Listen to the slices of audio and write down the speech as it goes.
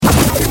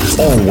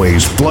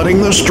Always flooding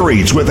the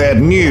streets with that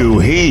new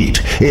heat.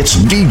 It's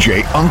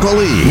DJ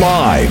Uncle E,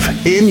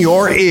 live in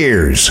your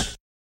ears.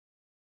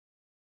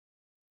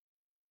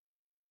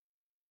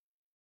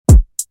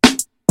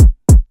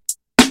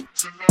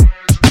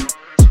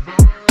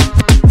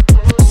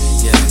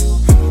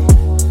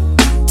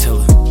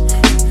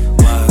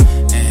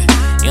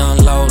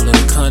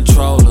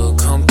 Controller,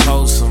 come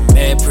closer,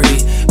 mad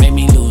pretty, make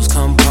me lose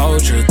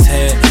composure.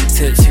 Tad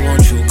tips, you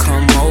want you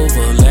come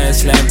over.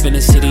 Last lap in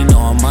the city, no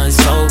I'm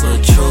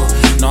unsober. True,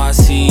 no I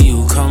see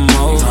you come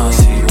over. No, I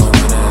see you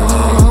over there.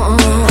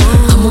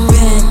 I'm a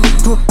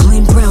bad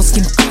Brooklyn brown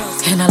skin,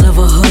 and I love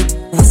a hood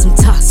with some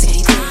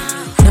toxic.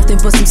 Nothing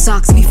but some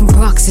socks, beef and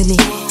Brox in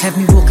it. Have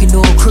me walking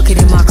all crooked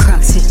in my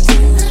Crocs.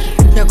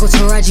 Now go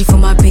Taraji for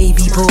my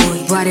baby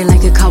boy. Riding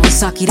like a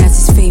Kawasaki, that's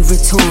his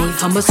favorite toy.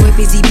 I'ma swipe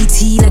his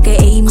EBT like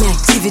an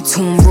Amex. Give it to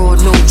him raw,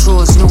 no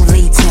drawers, no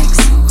latex.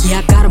 Yeah,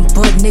 I got him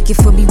butt naked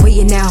for me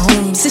waiting at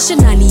home. Since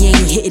your 90 ain't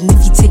hitting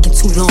if he taking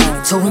too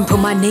long. Told him put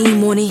my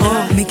name on it,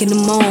 making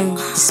him moan.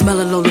 The smell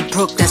of Lola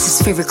Brooke, that's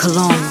his favorite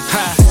cologne.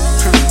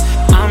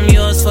 I'm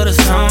yours for the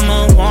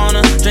summer,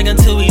 wanna drink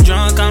until we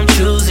drunk, I'm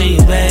choosing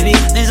you, baby.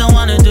 Things I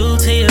wanna do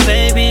to you,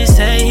 baby.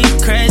 Say he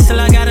crazy till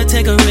I gotta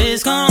take a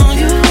risk on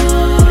you.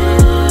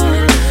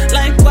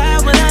 Like why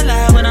would I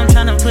lie when I'm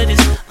tryna put this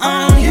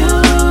on you,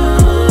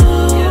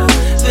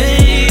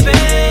 baby?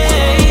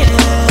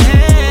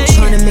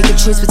 Tryna make a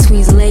choice between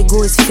his leg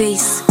or his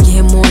face.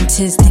 Yeah, more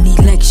intense than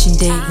election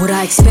day. What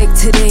I expect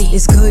today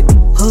is good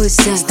hood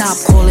sex. Stop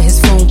calling his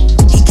phone,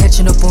 he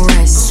catching up on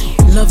rest.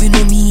 Loving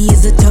on me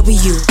is a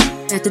W.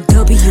 At the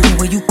W,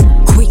 where you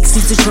quick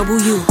seems to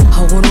trouble you.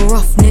 I want a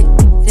rough neck,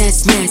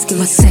 that's masculine.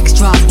 My sex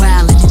drive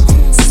wild and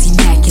it's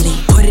immaculate.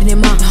 Put it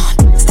in my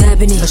mouth,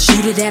 stabbing it. A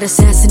shooter that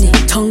assassinate,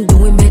 tongue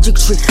doing magic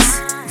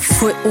tricks.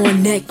 Foot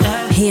on neck,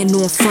 hand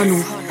on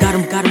funnel. Got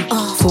him,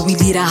 before we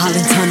leave that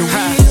Holland tunnel.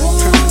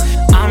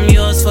 I'm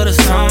yours for the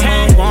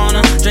summer,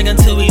 wanna drink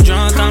until we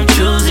drunk, I'm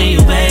choosing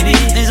you, baby.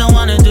 Things I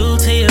wanna do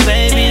to you,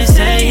 baby.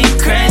 Say he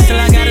crazy till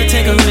I gotta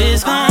take a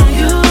risk on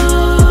you.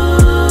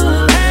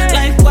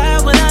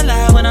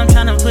 I'm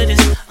tryna put this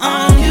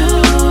on you,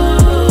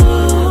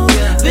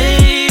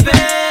 baby.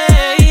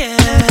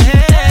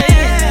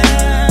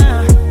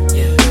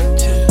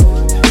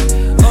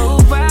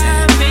 Over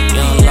me.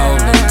 Young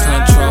Lola,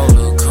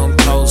 controller, come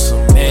closer,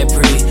 mad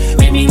pretty,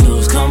 make me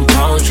lose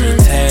composure.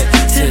 Tad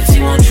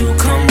tipsy, won't you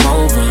come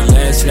over?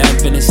 Last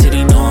lap in the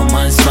city, no I'm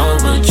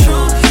unsober.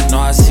 True, no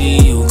I see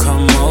you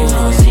come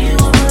over.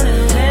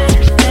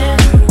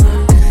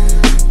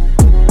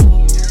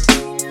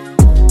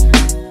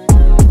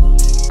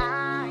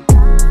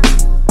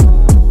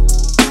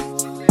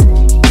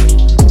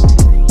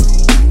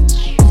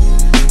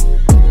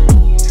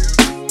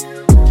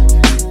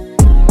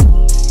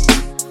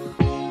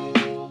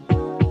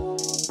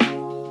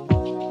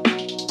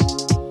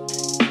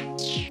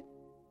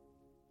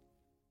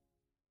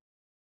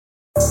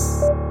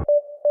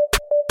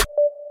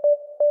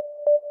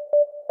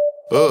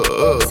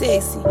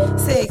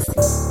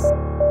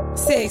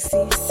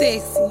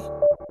 Sexy.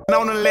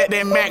 Known to let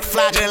that Mac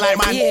fly just like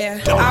my. Yeah,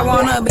 I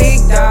want a big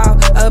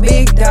dog, a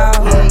big dog.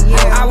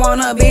 Yeah. I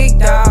want a big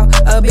dog,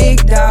 a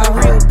big dog.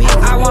 Real big.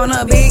 I want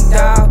a big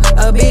dog,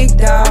 a big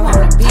dog.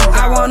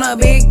 I want a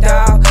big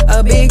dog,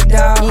 a big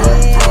dog.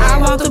 Yeah. I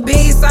want the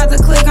big side to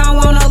click, I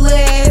want no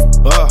legs.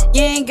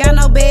 You ain't got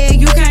no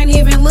bag, you can't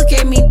even look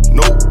at me.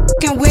 Nope.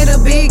 With a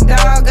big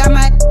dog, got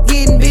my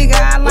getting bigger.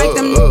 I like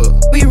them.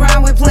 We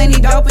ride with plenty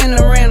dope in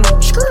the rental.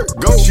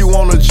 Go. She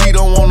want a G,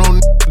 don't want no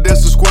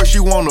that's the square, she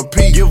want a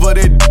P. Give her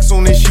that dick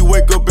soon as she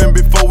wake up and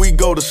before we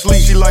go to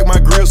sleep. She like my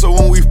grill, so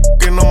when we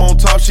f***ing, I'm on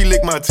top, she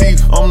lick my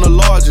teeth. I'm the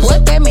largest.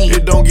 What that mean?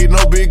 It don't get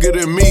no bigger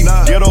than me.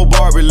 Nah. Ghetto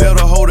Barbie, let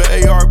her hold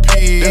the ARP.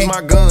 That's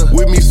my gun.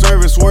 With me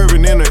serving,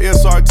 swerving in the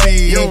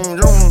SRT.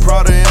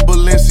 Prada and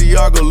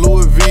Balenciaga,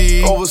 Louis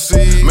V.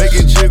 Overseas, make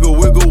it jiggle,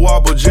 wiggle,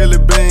 wobble, jelly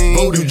bean.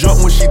 You jump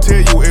when she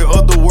tell you, in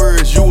other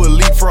words, you a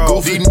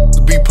leapfrog. These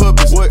niggas be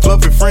puppets, what?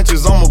 Fluffy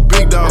Frenches, I'm a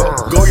big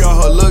dog. Go y'all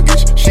her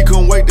luggage, she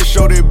couldn't wait to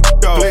show that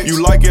off.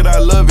 You like it, I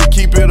love it,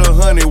 keep it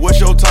 100. What's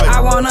your type?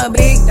 I want a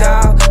big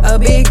dog, a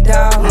big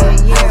dog.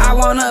 Yeah. I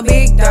want a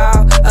big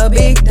dog, a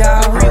big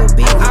dog. Real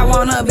big. I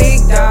want a big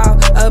dog,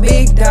 a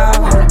big dog.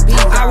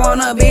 I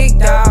want a big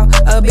dog,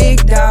 a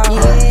big dog.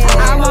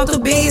 Yeah. I want the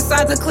big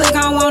side to click,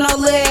 I want no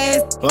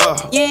legs.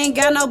 You ain't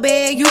got no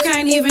bag, you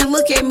can't even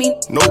look at me.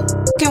 Nope.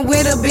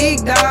 With a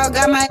big dog,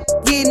 got my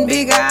getting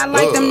bigger. I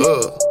like them.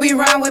 We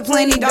ride with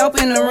plenty dope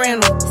in the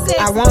rental.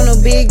 I want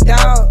a big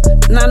dog,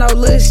 not no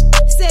little shit.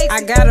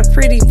 I got a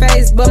pretty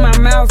face, but my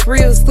mouth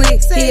real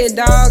slick. He a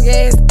dog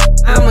ass,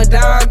 I'm a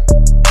dog.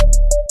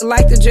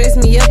 Like to dress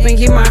me up and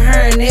get my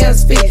hair and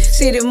nails fit.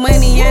 Shit, if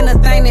money ain't a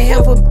thing to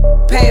help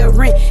her pay a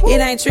rent, it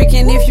ain't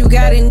tricking if you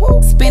got it.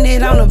 Spend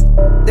it on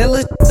that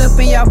little up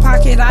in your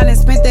pocket. I done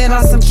spent that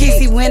on some kicks.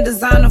 He went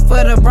designer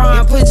for the bra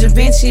and put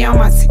Givenchy on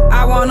my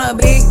I want a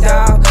big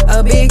dog,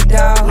 a big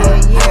dog.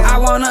 I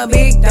want a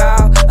big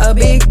dog, a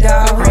big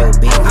dog.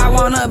 I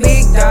want a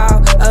big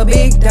dog, a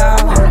big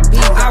dog.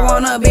 I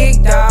want a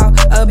big dog,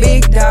 a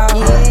big dog.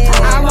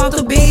 I want the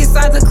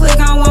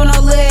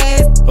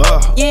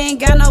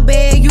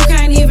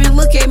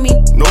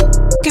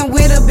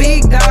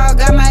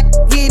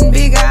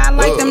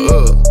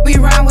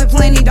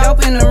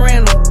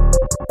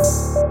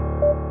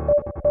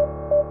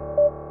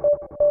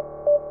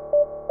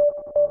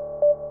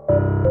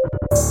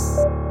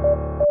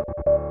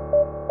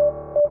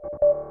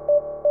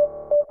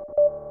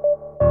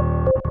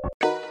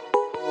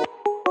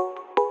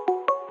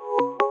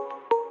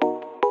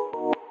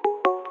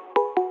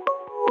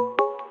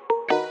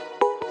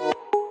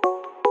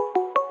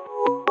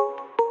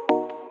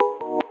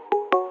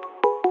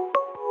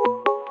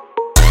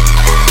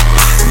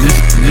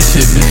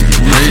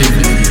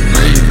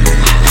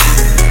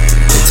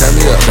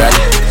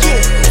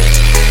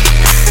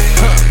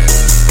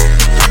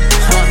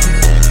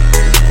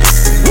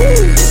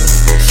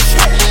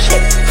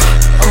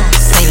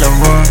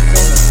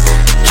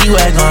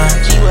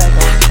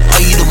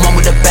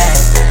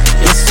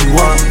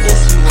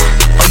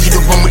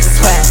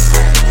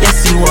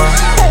are.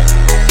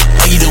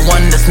 Are you the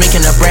one that's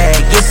making a brag?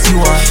 Yes,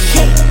 you are.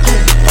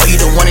 Are you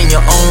the one in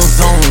your own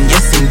zone?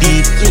 Yes,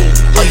 indeed.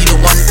 Are you the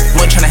one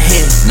tryna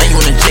hit? Now you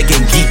wanna check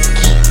and geek.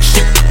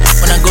 Shit,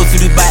 when I go to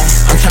Dubai,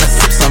 I'm tryna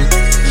sip some.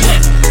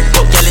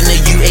 Got gal in the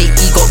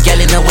UAE, got gal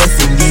in the West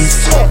Indies.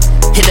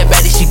 Hit that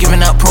baddie, she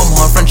giving out promo,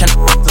 her friend tryna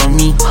on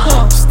me.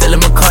 Still in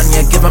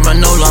McCartney, I give her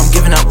Manola, I'm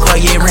giving out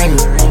Cartier ring.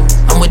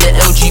 I'm with the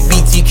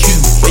LGBTQ,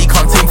 where you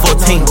can't take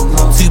 14.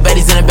 Two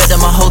baddies in a bed in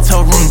my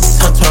hotel room,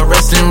 tucked to a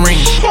wrestling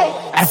ring.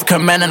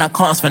 African man and I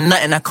can't ask for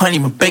nothing, I can't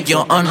even beg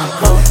your honor.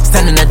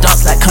 Stand in the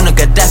dance like Conor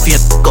Gaddafi,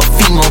 got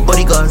female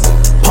bodyguards.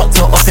 Popped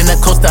her off in the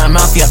coast of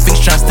Amalfi, I think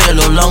she's trying to stay a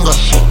little longer.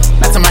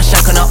 Back to my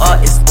shack on the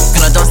artist,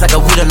 gonna dance like a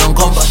Wheeler on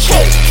Gomba.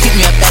 Keep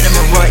me a bad in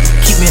my right,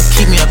 keep me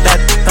a bad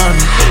on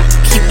me.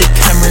 Keep the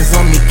cameras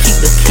on me, keep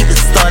the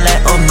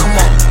starlight on me.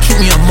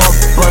 Keep me a mob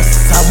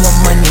boss, I want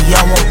money,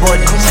 I want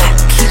body.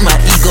 Keep my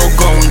ego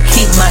going,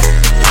 keep my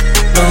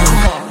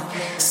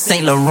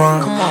Saint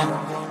Laurent,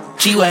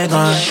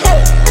 G-Wagon.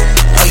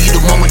 Are you the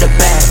one with the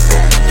bag?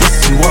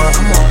 Yes, you are.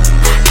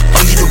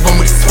 Are you the one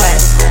with the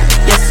swag?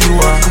 Yes, you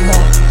are.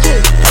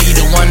 Are you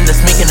the one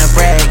that's making a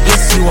brag?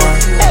 Yes, you are.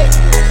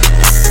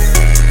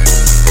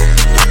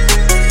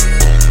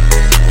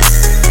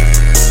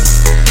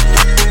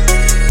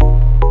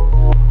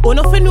 Oh,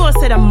 nothing know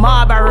said the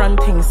mob run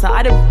things. So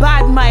are the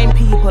bad mind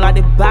people, are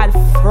the bad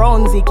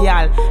frownsy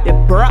gal, the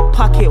brat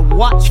pocket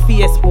watch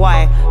face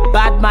boy,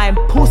 bad mind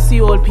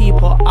pussy old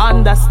people.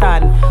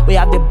 Understand? We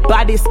have the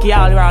baddest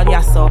gal around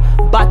here, so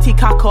batty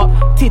cock up,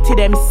 titty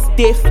them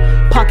stiff,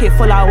 pocket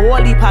full of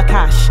whole heap of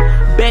cash.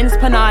 Benz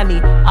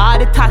Panani, all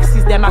the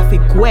taxis them have to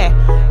go.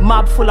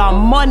 Mob full of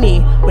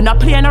money. We're not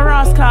playing a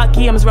Ross Clark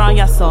games around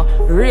here, so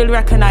real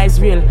recognize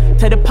real.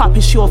 Tell the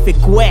poppy show for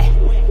go.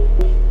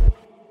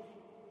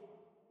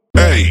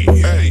 Hey,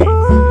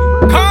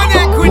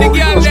 Connect with the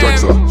girl them.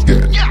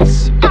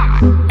 Yes.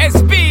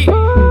 SP,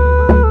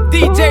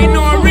 DJ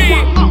Nori.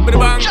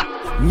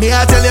 Me I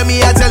tell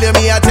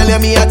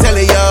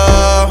you,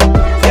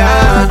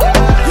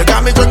 yeah. You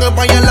got me drunk up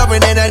on your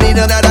loving and I need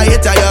another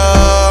hit of you,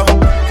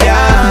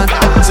 yeah.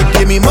 So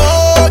give me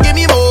more,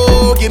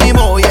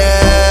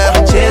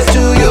 yeah. Cheers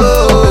to you.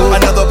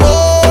 Another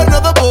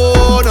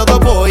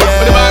boy,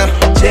 yeah.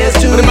 Cheers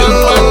to you.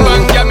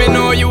 Bang, yeah, me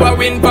know you a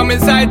win from the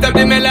sight of the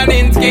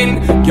melanin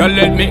skin. Girl,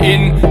 let me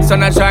in.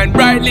 Sun a shine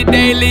brightly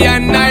daily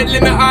and nightly.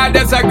 Me heart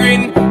does a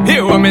grin.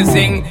 Hear what me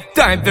sing.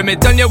 Time for me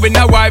turn you in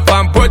a wife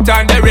and put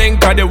on the ring.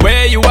 Cause the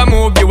way you a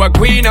move, you a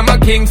queen, I'm a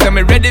king. So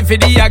me ready for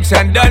the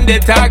action, done the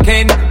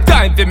talking.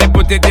 Time for me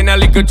put it in a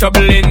little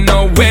trouble in.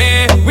 No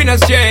way, we not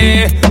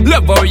stray.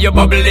 Love how you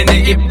bubble in the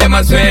hip, them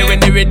a sway. When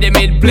the rhythm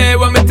it play,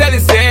 what me tell you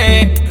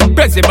say.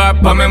 Press it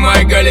back for me,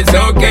 my girl, it's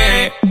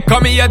okay.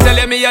 Come here, tell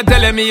you, yo.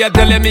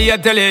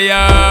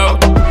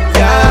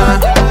 Yeah,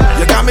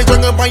 you got me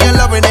drunk up on your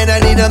loving and I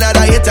need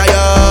another hit of you,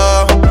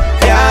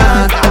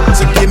 yeah.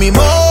 So give me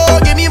more,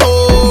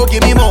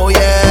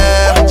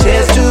 yeah.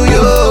 Cheers to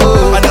you.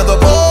 Another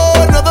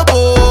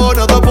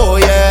boy,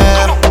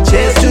 yeah.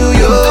 Cheers to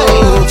you.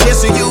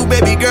 Cheers to you,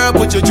 baby girl,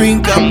 put your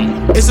drink up.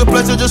 It's a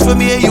pleasure just for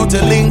me and you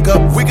to link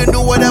up. We can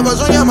do whatever's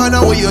on your mind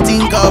or what you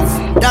think of.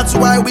 That's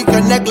why we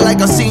connect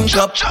like a sync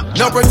up.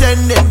 No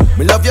pretending,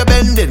 me love you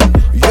bending.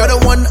 You're the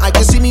one I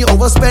can see me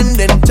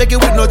overspending. Take it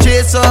with no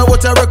chaser,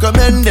 what I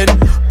recommending.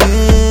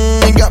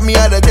 Got me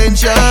at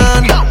attention.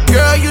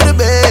 Girl, you the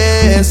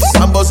best.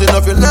 I'm buzzing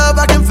off your love,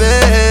 I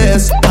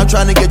confess. I'm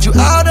trying to get you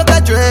out of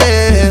that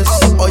dress.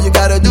 All you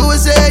gotta do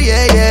is say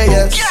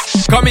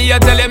yes. Come here,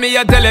 tell you, yo.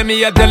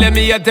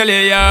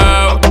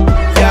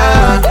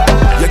 Yeah,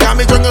 you got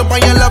me drunk up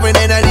on your loving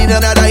and I need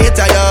another hit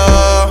of you,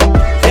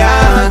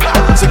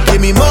 yeah. So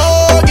give me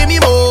more,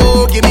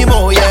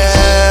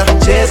 yeah.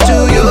 Cheers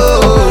to you.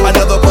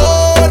 Another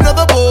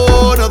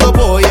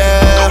boy,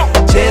 yeah.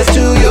 Cheers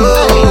to you.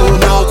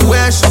 No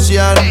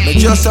question, but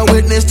just a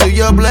witness to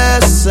your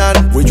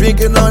blessing. We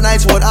drinking all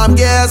night, what I'm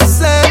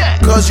guessing.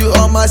 Cause you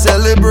are my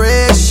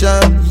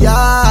celebration,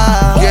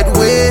 yeah. Get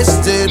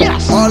wasted,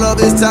 all of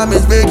this time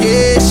is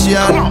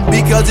vacation.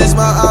 Because it's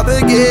my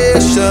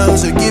obligation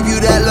to give you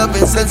that love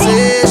and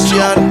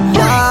sensation,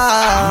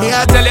 yeah. Me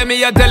I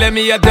tell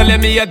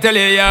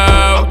you,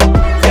 yo.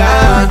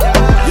 Yeah,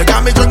 you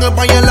got me drunk up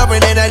on your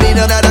loving and I need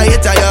another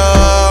hit of you,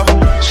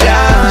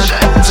 yeah.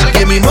 So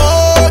give me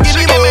more,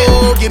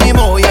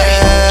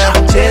 yeah.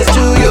 Cheers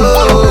to you.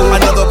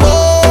 Another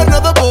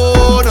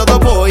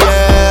boy,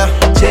 yeah.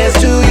 Cheers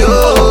to you.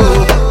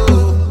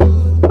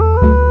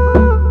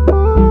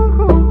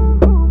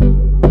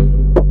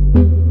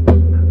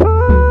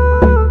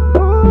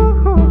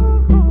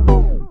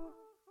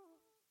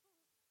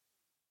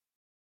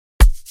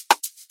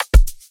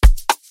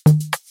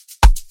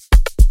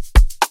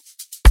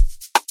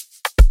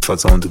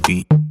 What's on the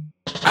beat?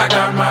 I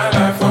got my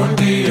life on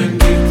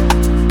D&D.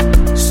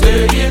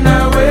 Staying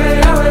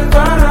away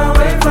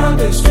from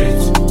the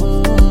streets.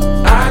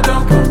 I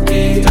don't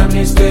compete, I'm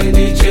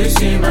steady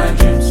chasing my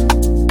dreams.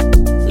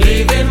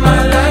 Living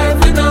my life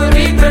with no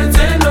regrets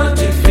and no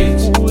defeat.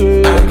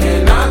 I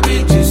cannot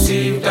be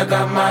deceived, I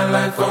got my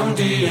life on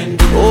D&D.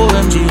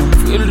 OMG,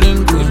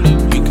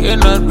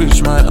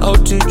 reach my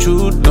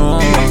altitude, no.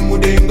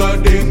 Denga,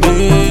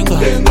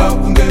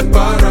 kunge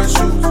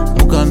parachute.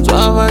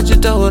 Mukanzwa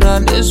vachitaura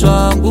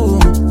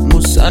nezvangu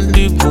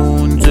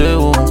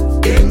musandibvunzewo.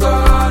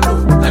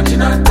 Engano,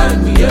 atina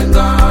time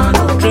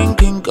yengano.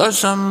 Drinking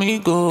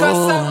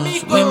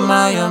Casamigos with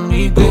my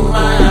amigos.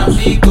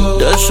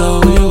 That's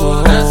how we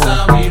roll.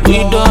 We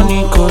don't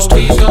need cost.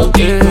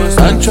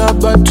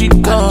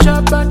 Achabatica,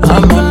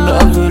 I'm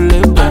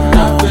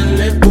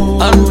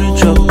unavailable,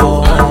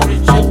 unreachable.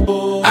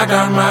 I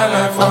got my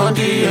life on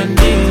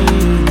D&D,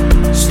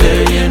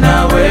 staying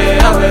away,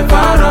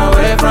 far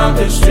away from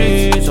the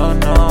streets. Oh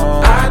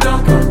no, I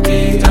don't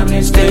compete,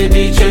 I'm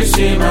steady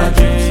chasing my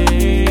dreams.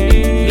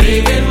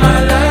 Living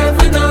my life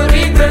with no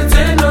regrets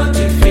and no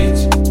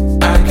defeat.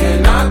 I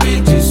cannot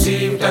be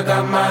deceived, I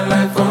got my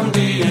life on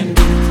D&D.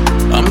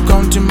 I'm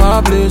counting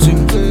my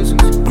blessings,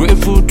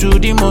 grateful to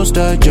the Most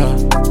High Jah.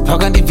 How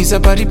can the visa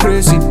party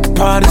pressing,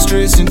 party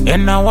stressing,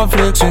 and now I'm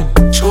flexing.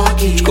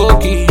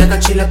 Chkoki,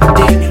 Nakachila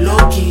pateni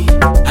loki,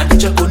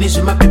 Aticha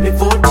konishi mapepe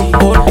 40.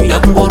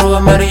 Yakungoro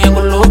wa mari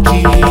yangu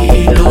loki.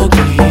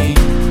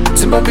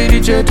 Zimbabwe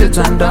jete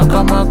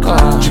zandaka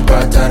maka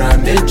Chipatara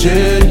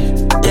nejeri.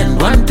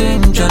 And one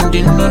thing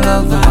Jandi no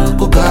lava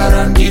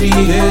Kukara ndiri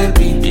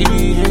happy.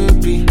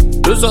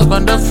 Those are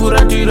banda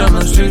furatira on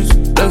the streets.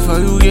 Life are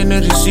you in a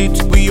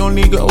receipt. We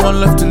only got one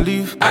left to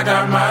live. I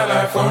got my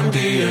life on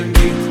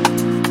D&D,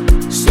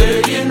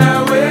 staying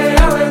away,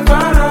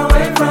 far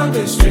away from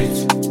the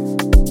streets.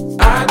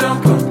 I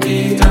don't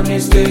compete, I'm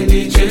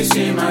steady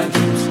chasing my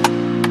dreams.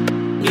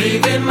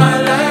 Living my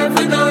life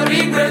with no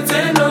regrets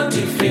and no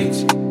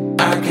defeat.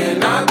 I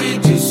cannot be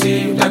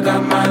deceived, I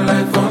got my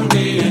life on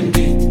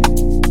D&D.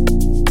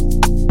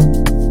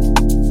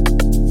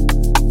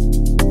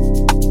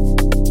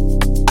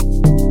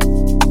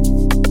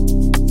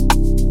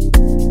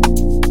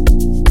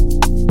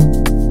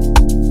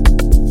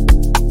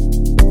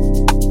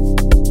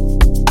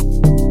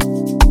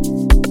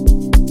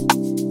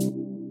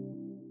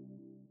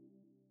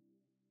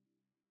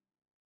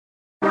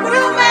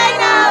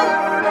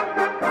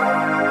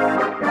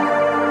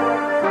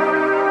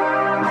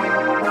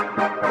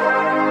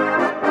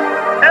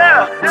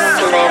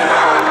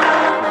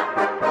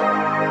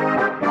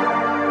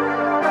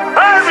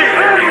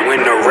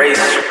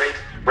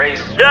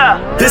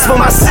 This for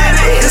my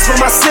city, this for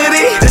my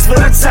city, this for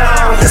the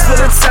town, this for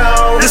the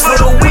town, this for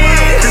the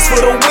win, this for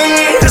the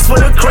win, this for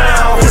the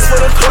crown, this for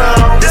the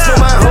crown, this for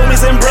my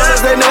homies and brothers,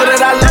 they know that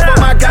I love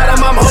them, I got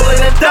them, I'm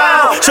holding it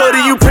down.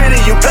 Shorty, you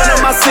pretty, you come to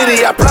my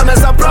city, I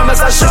promise, I'll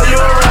show you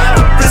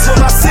around. This for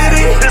my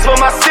city, this for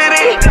my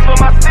city, this for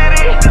my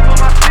city,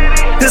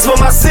 this for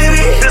my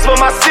city, this for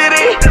my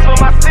city, this for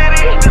my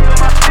city,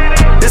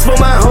 this for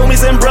my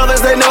homies and brothers,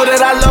 they know that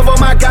I love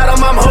them, I got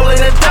them, I'm holding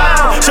it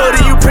down.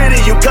 Shorty, you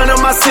pretty, you come to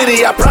my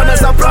city, I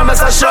promise, I'll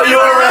show you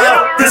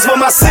around. This for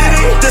my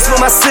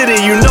city,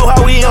 you know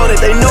how we on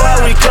it, they know how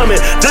we coming.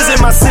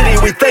 Visit my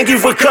city, we thank you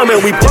for coming.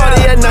 We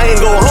party at night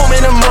and go home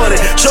in the morning.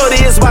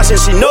 Shorty is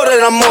watching, she know that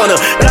I'm on her.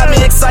 Got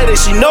me excited,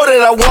 she know that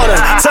I want her.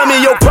 Tell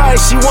me your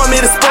price, she want me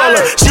to spoil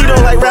her. She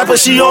don't like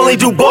rappers, she only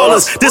do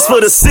ballers. This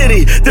for the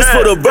city, this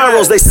for the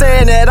boroughs. They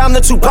saying that I'm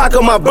the Tupac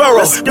of my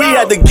borough. We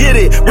had to get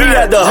it, we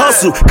had to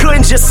hustle.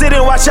 Couldn't just sit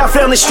and watch our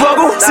family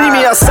struggle. See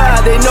me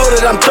outside, they know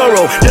that I'm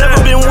thorough. Never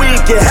been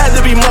weak, it had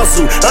to be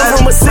muscle. I'm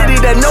from a city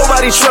that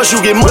nobody trusts. You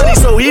get money,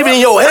 so even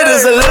your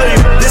haters will love you.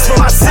 This for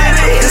my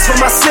city, this for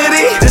my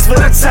city, this for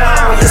the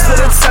town, this for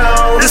the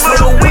town, this for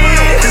the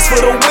win, this for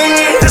the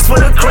win, this for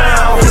the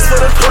crown, this for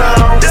the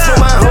crown, this for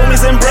my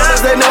homies and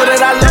brothers. They know that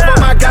I love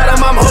them, I got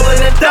them, I'm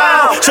holding it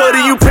down.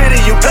 Shorty, you pretty,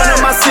 you come to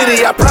my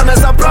city, I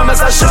promise, I'll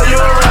show you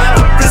around.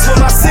 This for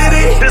my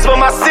city, this for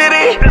my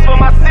city, this for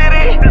my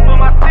city, this for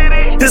my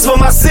city, this for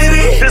my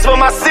city, this for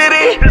my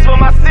city, this for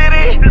my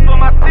city, this for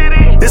my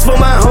city, this for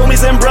my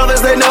homies and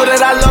brothers. They know that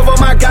I love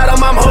them, I got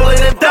them, I'm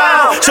holding it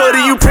down.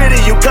 Shorty, you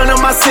pretty, you come to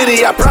my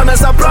city, I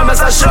promise, I'll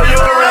show you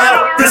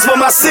around. This for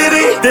my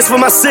city, this for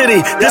my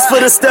city, this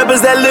for the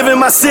steppers that live in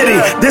my city.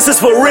 This is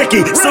for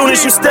Ricky. Soon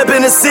as you step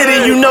in the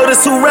city, you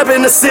notice who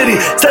reppin' the city.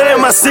 Stay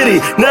in my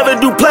city, never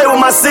do play with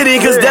my city,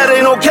 cause that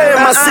ain't okay in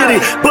my city.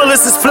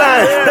 Bullets is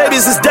flying,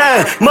 babies is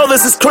dying,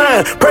 mothers is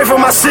crying. Pray for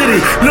my city,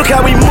 look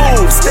how we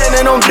move,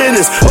 standing on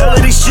business. All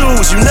of these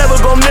shoes, you never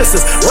gon' miss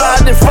us.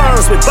 Riding in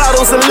farms with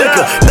bottles of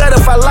liquor. Bet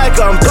if I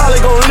like her, I'm probably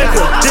gon' lick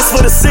her. This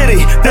for the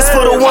city, this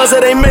for the ones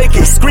that ain't make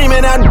it.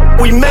 Screaming out,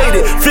 we made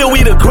it, feel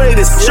we the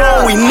greatest.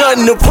 Showing we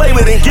nothing to play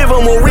with and give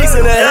them a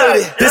reason to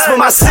hate it. This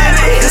for my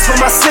city, this for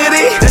my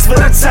city, this for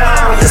the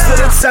town, this for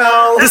the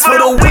town, this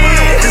for the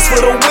win, this for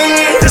the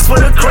win, this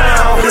for the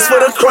crown, this for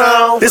the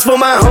crown, this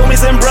for my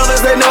homies and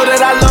brothers. They know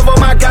that I love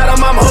them, I got them,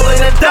 I'm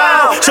holding it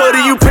down.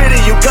 Shorty, you pretty,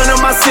 you come to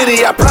my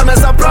city, I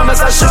promise, I'll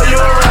show you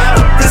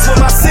around. This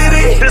for my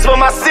city, this for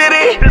my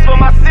city, this for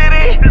my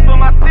city, this for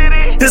my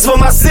city, this for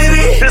my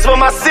city, this for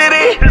my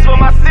city, this for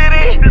my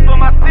city, this for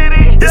my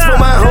city, this for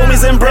my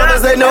homies and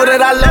brothers. They know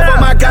that I love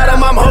them, I got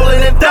them, I'm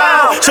holding it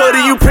down. Shorty,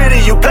 you pretty,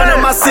 you come to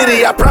my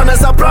city, I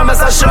promise,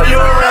 I'll show you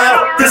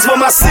around. This for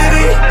my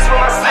city, this for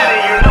my city,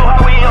 you know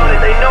how we on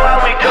it, they know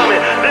how we coming.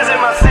 Visit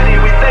my city.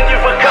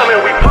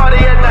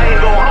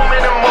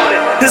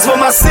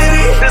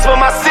 This for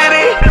my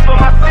city.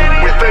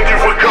 We thank you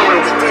for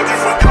coming. We thank you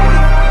for coming.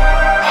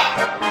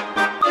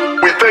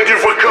 We thank you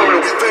for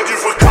coming. We thank you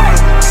for coming.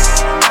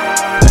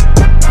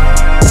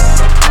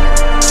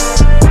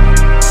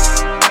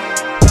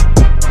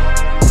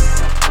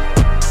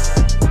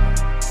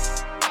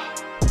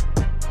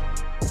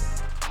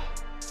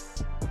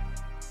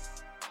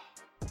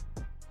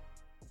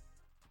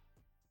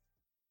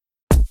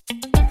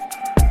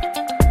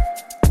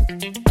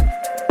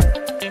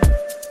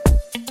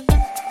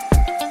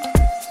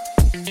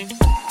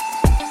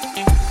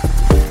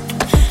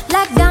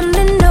 Like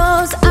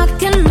dominoes, I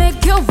can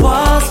make your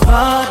walls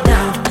fall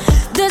down.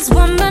 This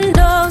woman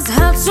knows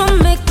how to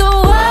make the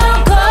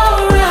world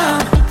go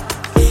round.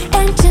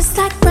 And just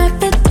like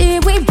gravity,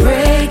 we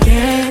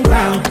breaking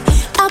ground.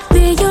 I'll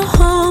be your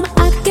home,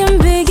 I can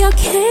be your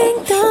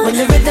kingdom. When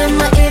the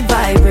rhythm of it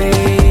vibrate,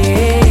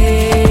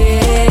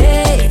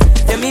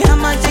 tell me how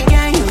much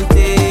can you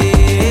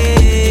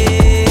take?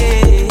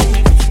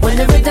 When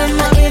the rhythm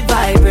of it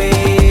vibrate.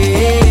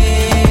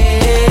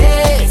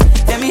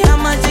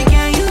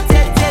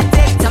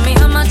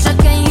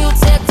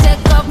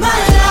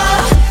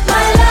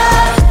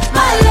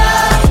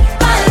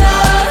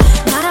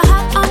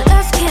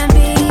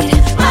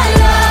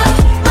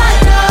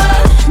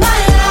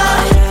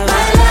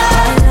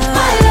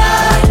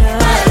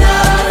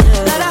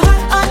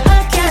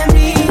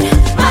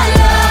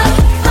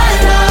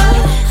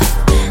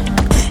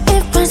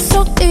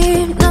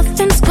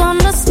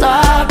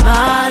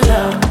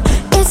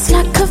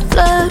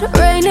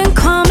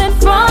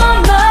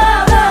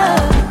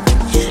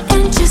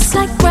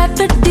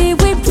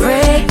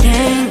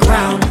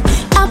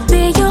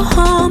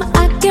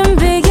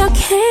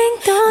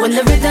 When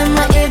the rhythm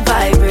of it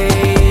vibrate,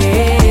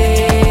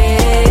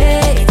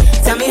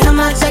 tell me how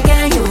much I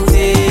can use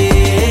it.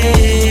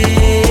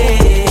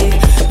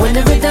 When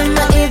the rhythm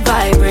of it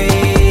vibrate,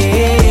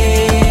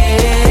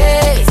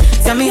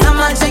 tell me how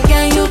much I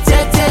can you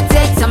take.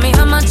 Tell me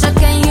how much I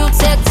can you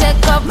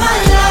take up my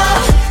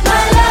love,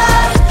 my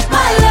love,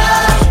 my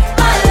love,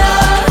 my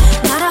love.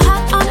 Not a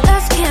heart on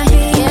earth can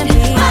beat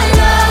my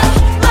love,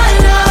 my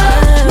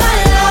love, my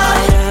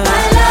love,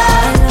 my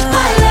love,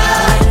 my love,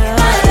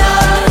 my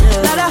love.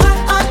 Not a heart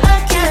on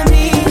earth can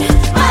beat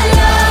my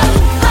love,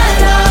 my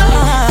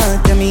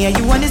love. Tell me how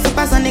you want this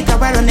supersonic car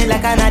running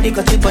like an addict,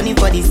 got you bunny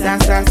for the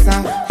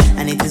sound.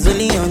 And it is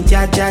only on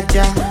ja.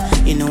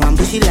 You know I'm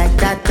bushy like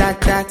that.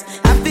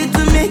 Happy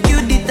to make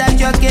you detach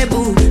your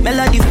cable.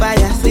 Melody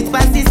fire, sweet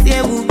pasty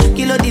stable.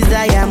 Kilo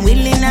desire, I'm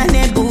willing and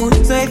able.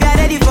 So if you're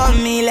ready for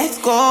me, let's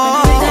go.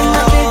 When the rhythm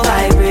of it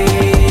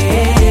vibrate,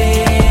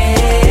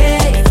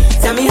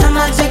 tell me how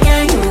much I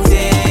can use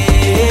it.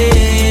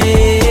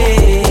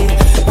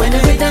 When the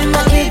rhythm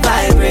of it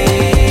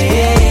vibrate,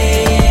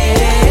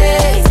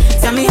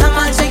 tell me how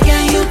much I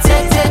can you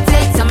take.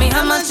 Tell me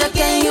how much I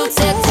can you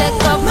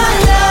take up my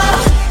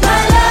love, my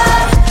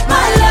love,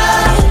 my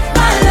love,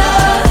 my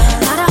love.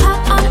 Not a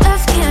heart on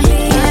earth can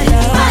beat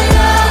my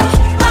love,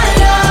 my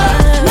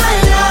love, my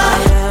love,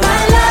 my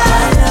love,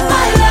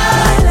 my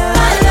love,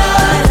 my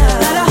love.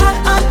 Not a heart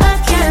on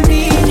earth can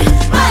beat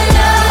my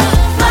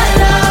love, my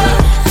love.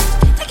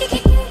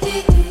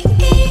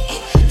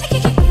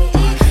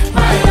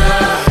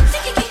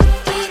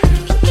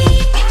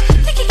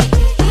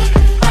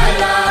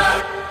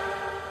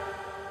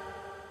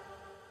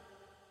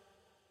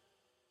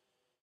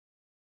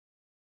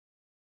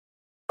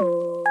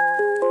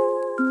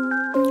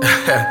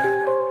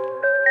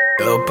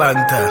 Yo,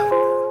 Panther.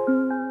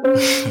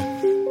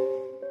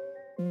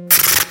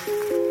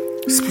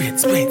 Split.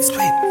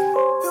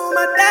 You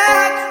my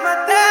dad.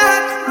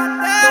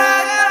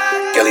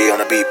 Kelly on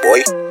the beat,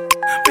 boy.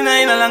 Me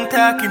nah in a long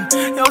talking.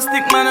 Yo,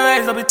 stick man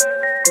rise up it.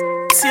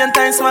 Same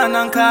time swan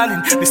and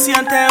calling. The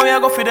same time we a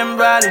go for them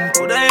brawling.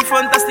 Put her in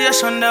front of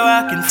station they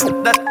walking.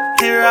 Fuck that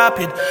here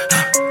rapid.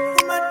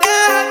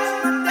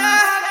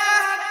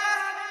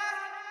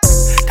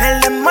 Tell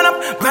them man up,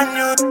 brand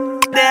new.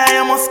 There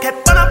you must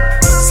get burn up.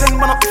 Send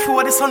one up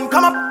before the sun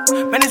come up.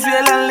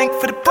 Venezuela link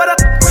for the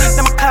product.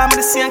 Them call me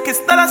the same kiss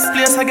dollars.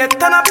 Place I get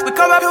turn up. We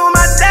come up you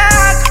my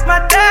dad.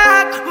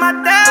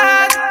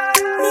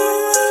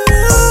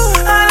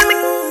 All of me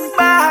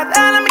bad,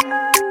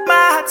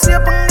 mad. See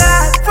up on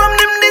God. From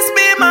them this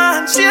be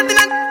man. Shit in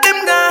them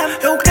gone.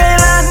 You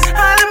can't land.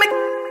 All of me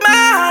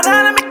mad.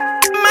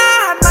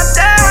 My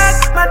dad.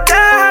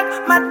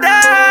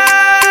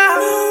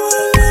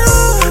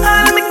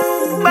 All of me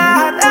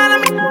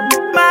bad,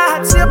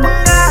 mad. See up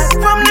on God.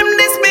 From them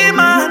this be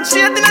man.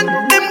 Shit in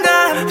them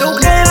gone. You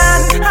can't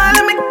land. All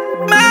of me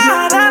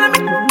mad.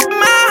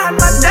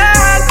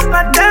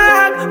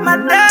 My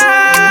dad.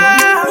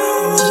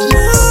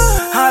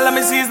 All of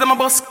me sees them a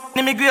bus.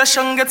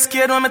 Immigration get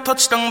scared when me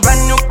touch down.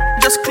 Brand new,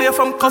 just clear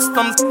from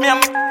customs. Me and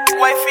my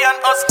wifey and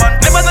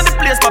husband. Never know the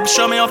place, but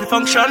show me how to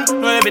function.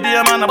 No every day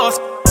I'm on a bus.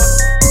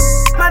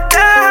 My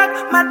dad.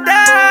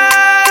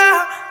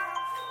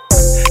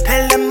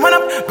 Tell them man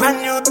up,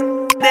 brand new.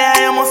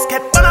 There you must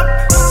get burn up.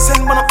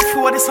 Send one up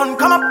before the sun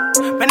come up.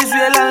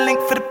 Venezuela link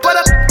for the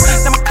product.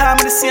 Them call Call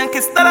me the same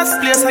kids that I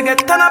place. I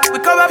get turn up, we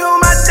cover you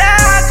my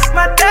dog,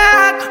 my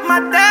dog, my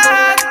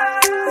dog.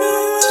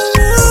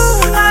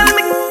 All of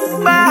me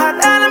bad,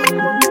 all of me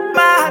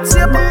mad. See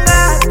up on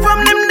God,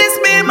 from them this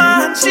be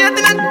man. Shit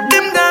in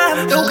them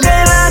God,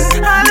 okay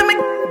land. All of me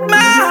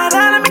mad,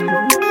 all of me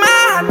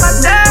mad. My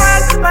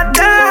dog, my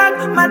dog,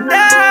 my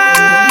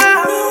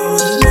dog.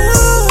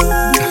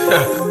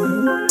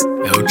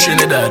 Yo,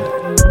 Trinidad,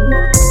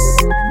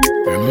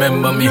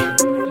 remember me.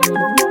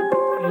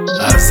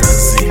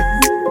 Assange.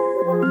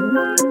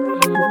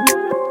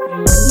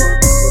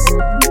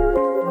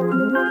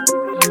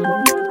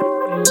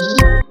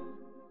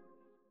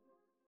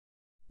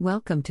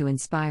 Welcome to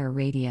Inspire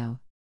Radio,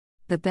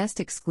 the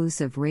best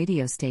exclusive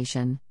radio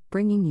station,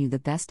 bringing you the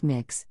best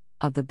mix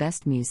of the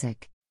best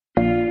music.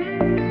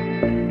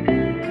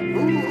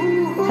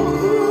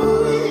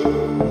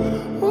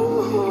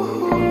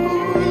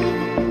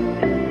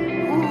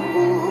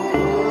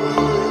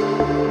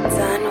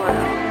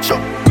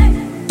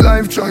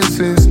 Life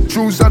choices,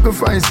 true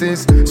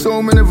sacrifices,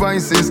 so many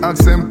vices,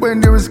 accent when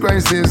there is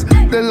crisis.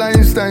 The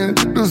lifestyle,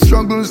 the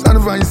struggles and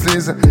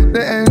vices,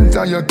 the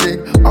entire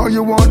cake, all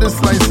you want the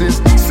slices.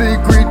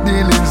 Secret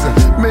dealings,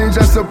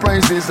 major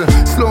surprises,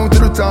 slow to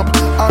the top,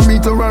 I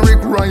meet a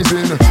Rick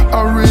rising.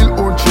 A real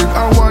old chick,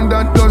 I want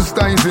that does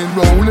ties in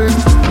rolling.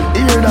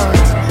 Hear that?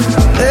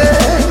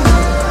 Hey,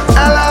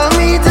 allow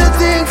me to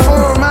think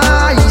for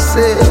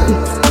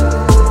myself.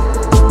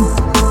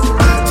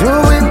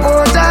 Too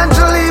important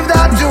to leave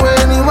that to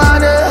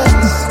anyone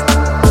else.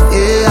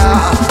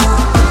 Yeah,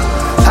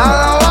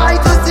 allow I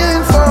to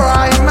think for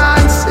I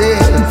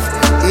myself.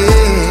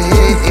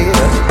 Yeah,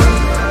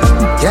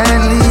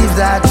 can't leave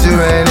that to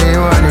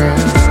anyone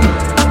else.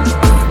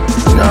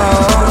 No,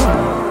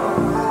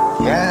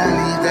 can't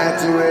leave that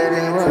to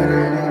anyone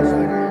else.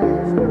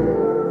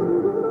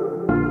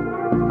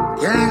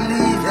 Can't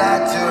leave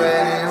that to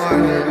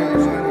anyone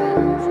else.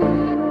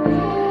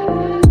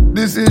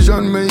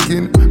 Decision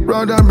making,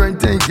 rather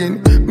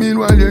breathtaking.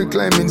 Meanwhile you're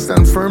climbing,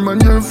 stand firm on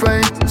your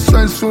fight.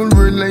 Stressful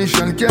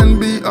relation can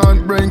be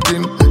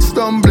heartbreaking.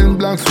 Stumbling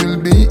blocks will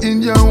be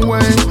in your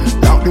way.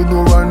 Lock the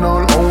door and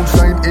all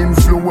outside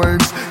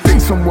influence.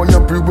 Think some boy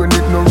up when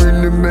it no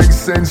really makes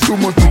sense. Too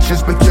much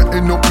bitches make you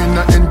end up in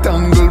an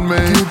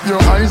entanglement. Keep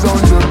your eyes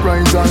on the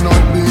prize and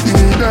not the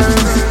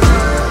evidence.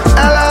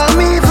 Allow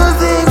me to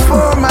think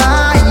for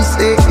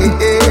myself.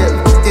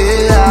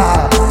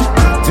 Yeah,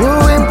 too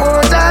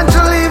important to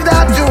leave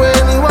that to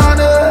anyone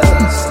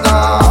else. No,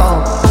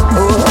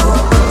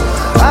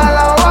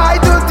 allow I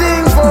to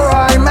think for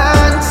I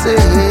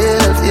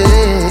myself. Yeah,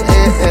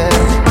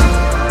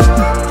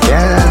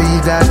 can't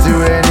leave that to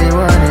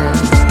anyone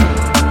else.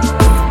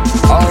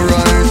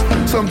 Alright,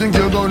 some think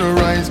you're gonna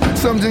rise,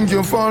 some think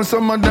you fall.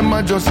 Some of them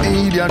are just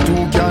idiots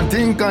who can't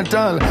think at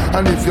all.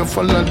 And if you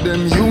follow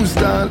them, you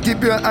stall.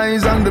 Keep your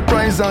eyes on the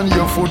prize and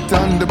your foot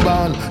on the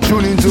ball.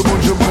 Tune into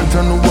Bunch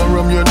Banter, no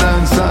worry, your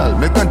dance hall.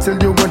 Make I tell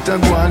you what I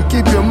want.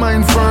 Keep your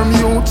mind firm,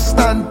 you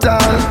stand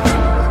tall.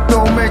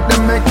 Don't make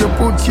them make you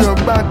put your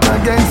back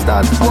against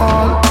that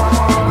wall.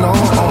 No.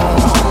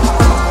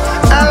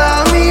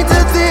 Allow me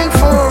to think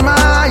for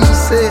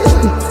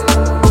myself.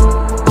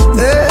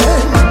 Yeah,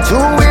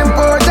 too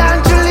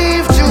important to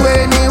leave to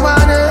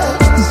anyone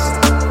else.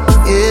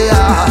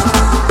 Yeah,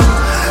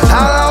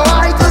 allow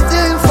I to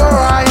think for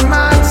I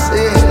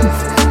myself.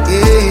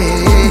 Yeah,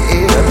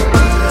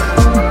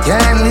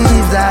 can't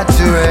leave that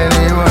to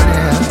anyone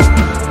else.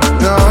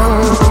 No,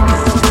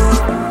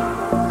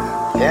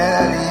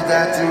 can't leave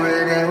that to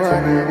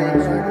anyone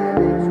else.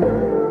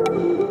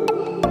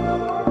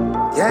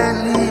 Can't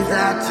leave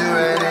that to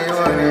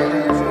anyone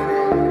else.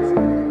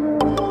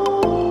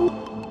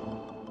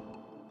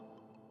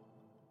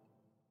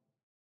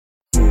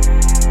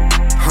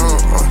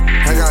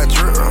 I got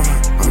drip,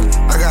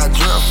 I got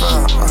drip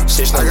out,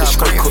 I got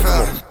break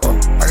out,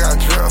 I got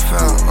drip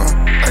out,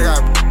 I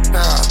got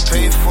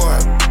pay for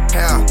it,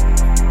 yeah.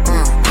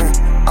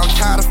 I'm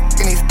tired of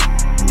fucking these.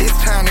 It's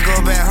time to go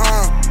back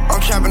home. I'm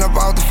trapping up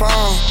off the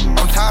phone.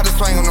 I'm tired of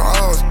swinging the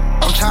O's.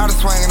 I'm tired of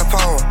swinging the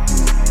pole.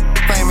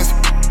 Famous.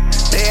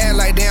 They act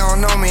like they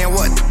don't know me and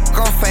what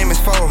I'm famous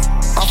for.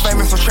 I'm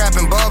famous for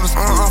trapping bubbles.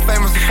 I'm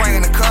famous for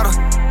swinging the cutter.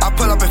 I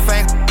pull up and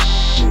fake.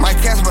 My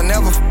test but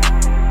never.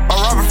 A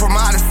rubber from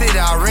out of the city.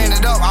 I ran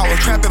it up. I was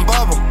trapping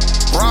bubble.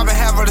 Robbing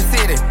half of the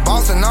city.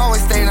 Boston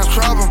always stayed in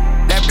trouble.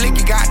 That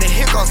blicky got the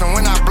hiccups, and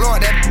when I blow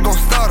it, that gon'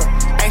 stutter.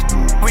 Ain't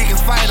we can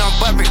fight on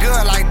bumping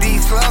good like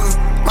these sluggers.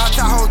 My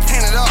Tahoe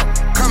tinted up,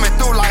 coming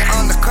through like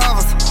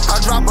undercovers.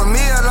 I drop a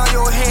meal on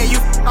your head, you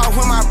out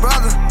with my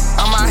brother.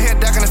 I'm out here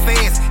ducking the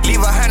feds, leave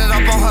 100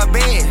 up on her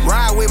bed.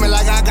 Ride with me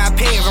like I got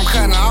pegs, I'm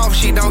cutting her off,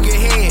 she don't get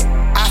head.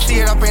 I see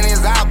it up in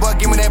his eye, but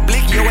give me that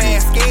blicky, your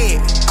ass scared.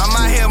 I'm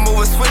out here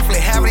moving swiftly,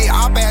 have the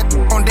op ass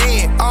on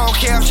dead. I don't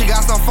care if she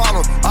got some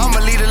followers,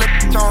 I'ma leave the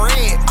little on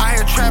red. I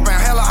here trapping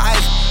hella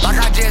ice, like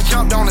I just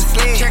jumped on the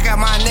sled. Check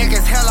out my neck,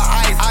 it's hella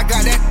ice. I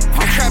got that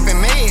from trapping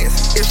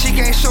meds. If she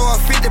can't show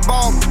up 50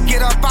 ball,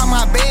 get up out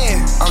my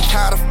bed. I'm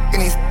tired of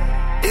fucking these.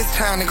 It's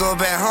time to go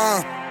back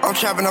home. I'm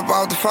trapping up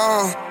off the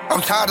phone. I'm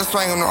tired of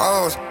swinging the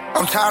O's.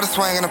 I'm tired of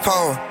swinging the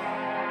pole.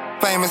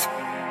 Famous.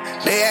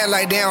 They act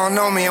like they don't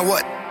know me and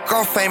what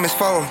I'm famous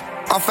for.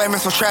 I'm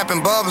famous for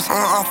trapping bubbles.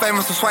 I'm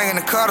famous for swinging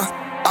the cutter.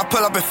 I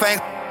pull up and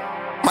fake.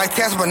 Might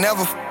test but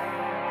never.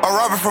 A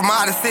robber from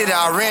out of the city.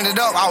 I ran it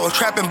up. I was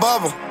trapping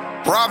bubble.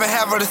 Robbing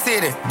half of the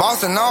city.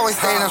 Boston always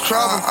stay in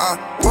trouble.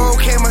 Whoa,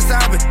 came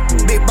Masabi.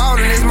 Big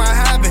ballin' is my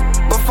hobby.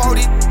 Before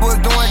these was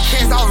doing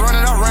checks, I was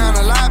running up around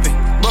the lobby.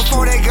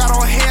 Before they got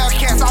on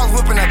Hellcats, I was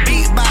whipping a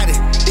beat body.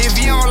 If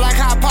you don't like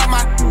how I pop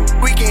my,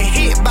 we can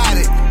hit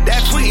body.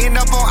 That tweeting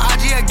up on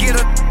IG, I get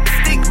a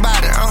stick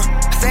body.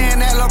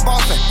 Saying that little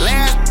Boston,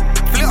 last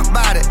flip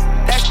body.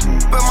 That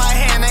in my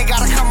hand, they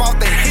gotta come off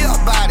the hip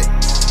body.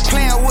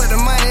 Playing with the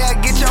money, I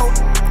get your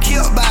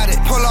killed body.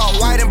 Pull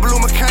up white and blue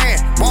McLaren.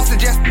 Boston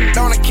just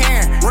on a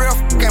can. Real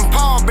fucking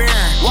Paul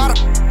Bearing. Why the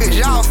is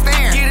y'all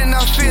staring? Get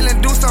enough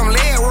feeling, do some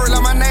leg work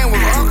like my name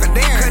was Uncle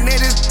Darren.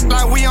 Connected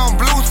like we on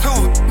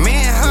Bluetooth. Me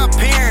and her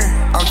peering.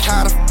 I'm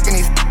tired of fucking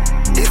these.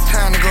 It's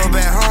time to go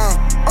back home.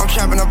 I'm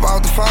trapping up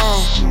off the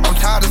phone. I'm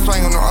tired of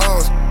swinging the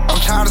O's. I'm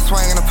tired of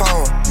swinging the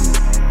pole.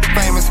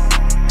 Famous.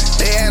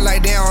 They act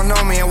like they don't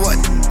know me and what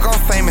I'm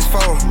famous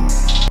for.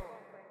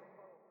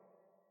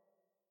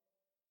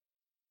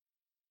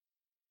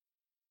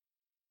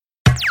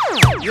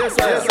 Yes,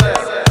 sir.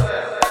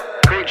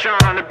 Big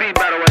Sean on the beat,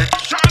 by the way.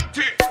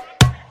 Shanti.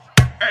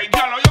 Hey,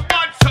 girl, are you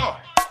bad, sir?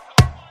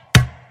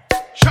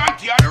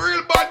 Shanti, are the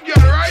real bad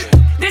girl, right?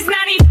 This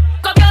nanny,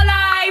 up your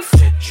life.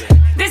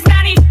 This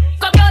nanny,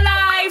 up your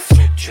life.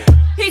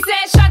 He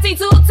said, Shanti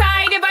too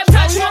tight. If I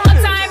touch one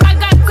more time, I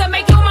got to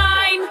make you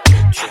mine.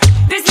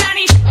 This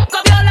nanny,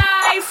 up your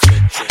life.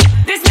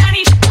 This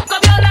nanny,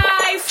 up your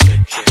life.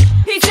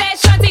 He said,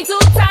 Shanti too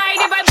tight.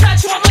 If I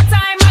touch one more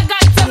time, I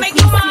got to make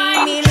you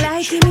mine. Me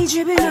like it, me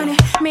dripping on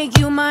it. Make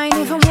you mine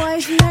if I'm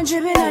wifey, I'm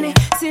dripping on it.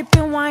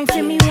 Sipping wine,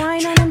 feel me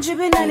wine and I'm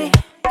dripping on it.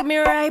 Get me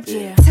ripe,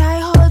 tie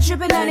hole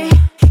dripping on it.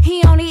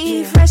 He only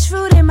eat fresh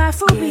fruit and my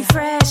fruit be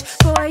fresh.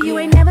 Boy, you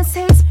ain't never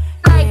taste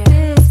like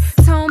this.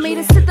 Told me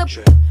to sit the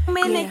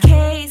in the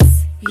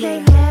case.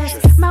 Lay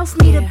less, mouth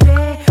me to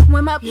bed.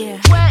 When my where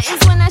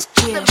is when I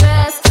shit the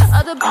best.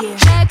 Other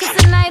mad cause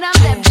tonight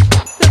I'm that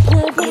the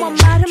pool put my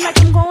mind, I'm like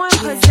I'm going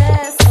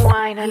possessed.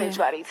 Wine on his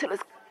body till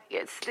it's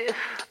get stiff.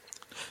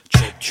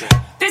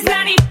 This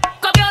nanny,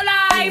 up your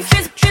life.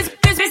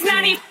 This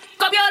nanny,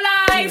 up your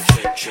life.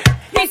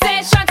 He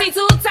said, Shanti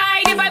too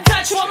tight. If I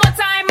touch one more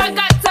time, I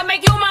got to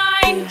make you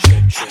mine.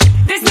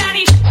 This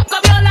nanny,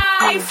 up your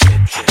life.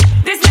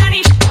 This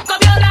nanny,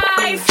 up your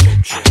life.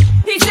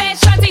 He said,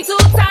 Shanti too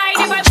tight.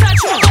 If I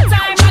touch one more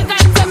time, I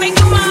got to make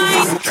you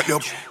mine. Get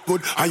up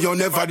good and you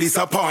never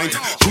disappoint.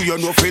 Who you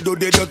know fi do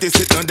the dirty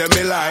sit on them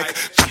me like.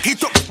 Cock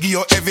it up, give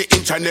you every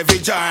inch and every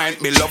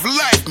joint. Me love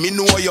life, me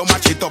know you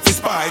match it up with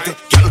spite.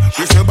 Girl,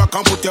 twist your back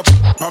and put your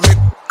on me.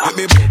 Let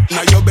me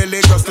now your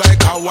belly just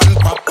like a one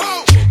pop.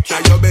 Now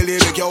your belly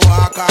make you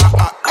walk.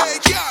 Hey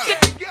girl,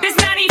 this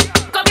nanny,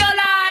 up your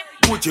life.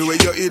 Put you where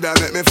you eat and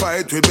let me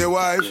fight with my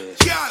wife.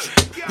 Girl,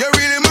 you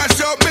really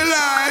mash up me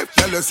life.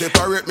 Girl, you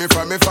separate me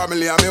from my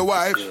family and my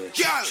wife.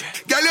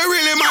 Girl, you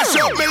really mash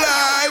up me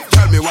life.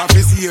 Girl, me want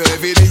to see you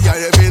every day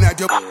and every night.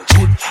 You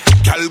good.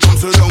 Girl, come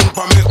so down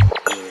for me.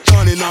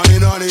 Honey,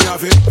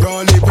 have it.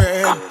 Run the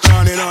bread.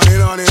 Honey,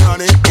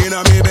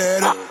 inna me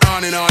bed.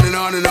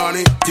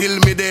 Honey, till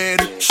me dead.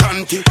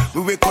 Shanti,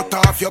 we will cut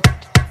off your.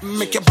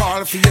 Make your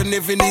ball for your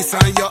never niece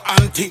and your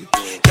auntie.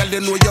 Girl,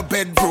 you know your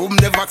bedroom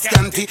never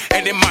scanty.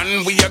 Any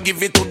man we you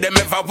give it to them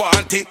ever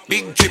want it.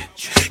 Big tip.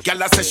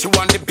 Girl, I say she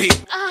want the big.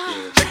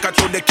 Take her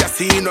to the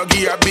casino,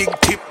 give her big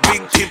tip.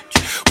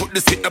 Put the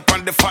sit up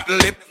on the fat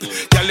lip.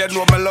 Girl, you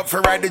know my love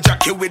for ride the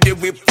jockey with the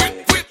whip.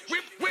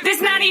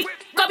 This nanny,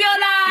 up your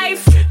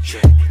life.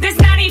 This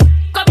nanny,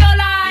 up your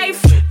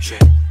life.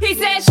 He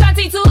said,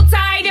 Shanti too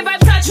tight. If I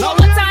touch one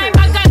more time,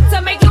 I got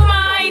to make you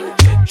mine.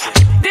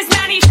 This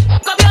nanny,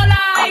 up your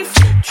life.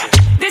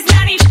 This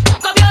nanny,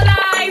 up your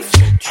life.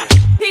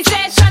 He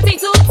said, Shanti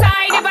too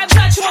tight. If I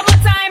touch one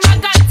more time, I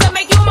got to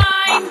make you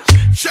mine.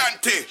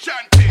 Shanti,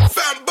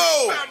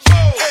 Fambo.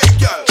 Hey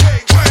girl,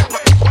 hey girl,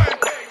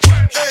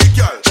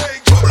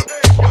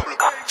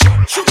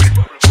 shoot it,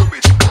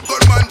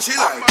 gunman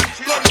chill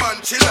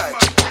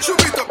out,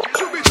 shoot it up,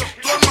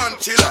 gunman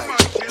chill out,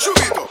 shoot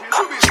it up.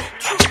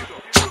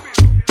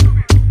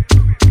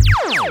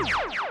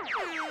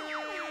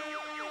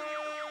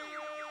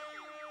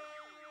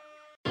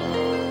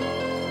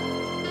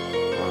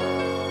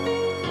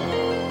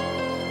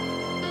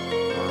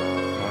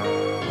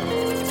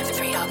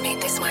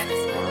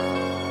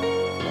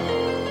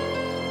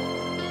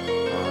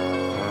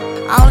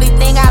 Only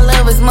thing I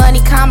love is money,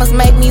 commas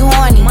make me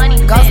horny.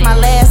 Ghost my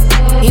last,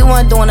 he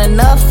wasn't doing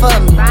enough for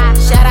me.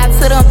 Shout out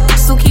to them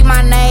who keep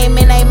my name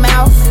in their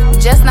mouth.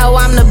 Just know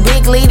I'm the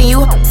big lead and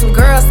you some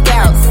Girl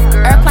Scouts.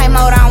 Airplane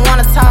mode, I don't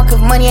wanna talk if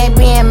money ain't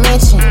being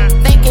mentioned.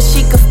 Thinking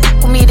she could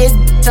f with me, this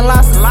bitch and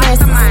lost her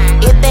senses.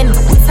 If that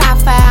top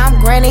 5, I'm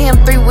granting him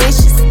 3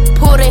 wishes.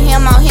 Pull to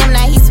him on him,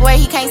 now he swear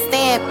he can't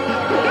stand.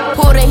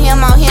 Pull to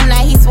him on him,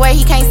 now he swear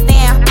he can't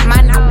stand.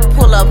 My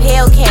pull up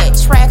Hellcat,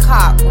 track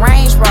hop,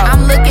 Range Rover.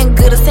 I'm looking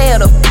good as hell,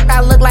 the f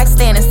I look like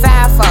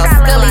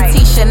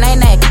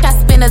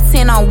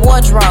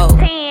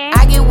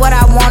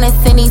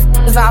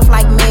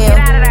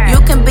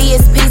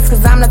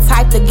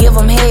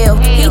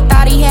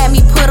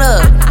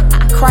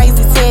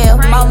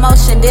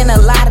than a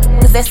lot of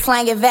niggas that's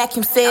slanging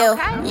vacuum seal.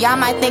 Y'all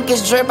might think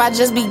it's drip, I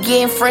just be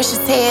getting fresh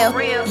as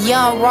hell.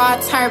 Young, raw,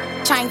 turn,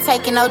 ain't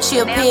taking no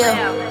chill pill.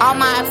 All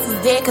my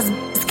options dead, cause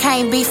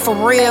can't be for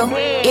real.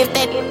 If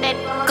that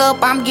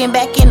up, I'm getting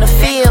back in the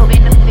field.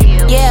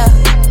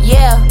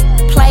 Yeah,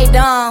 play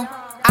dumb.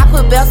 I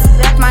put belts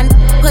up my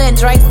putting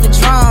Drake's the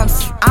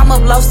drums. I'ma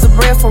blow some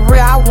bread for real,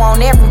 I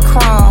want every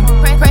crumb.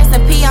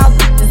 Pressing P on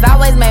has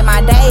always made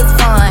my days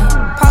fun.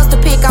 Post a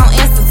pic on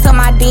Insta till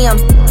my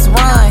DMs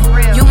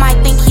run. You might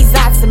think he's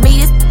out to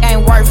me, this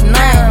ain't worth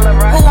none.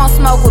 Who won't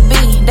smoke with B?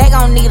 They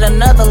gon' need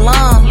another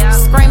lung.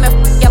 Screaming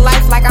your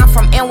life like I'm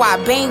from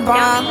NY Bing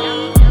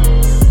Bong.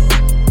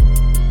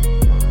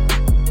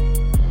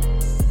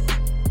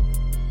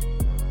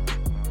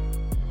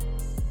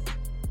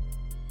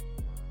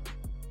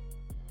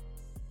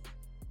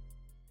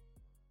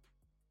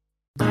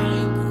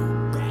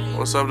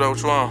 What's up, though?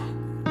 What you want?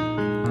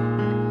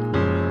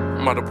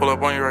 I'm about to pull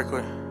up on you right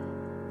quick.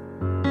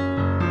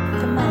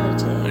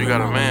 You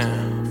got a man.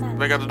 What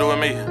they got to do with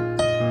me?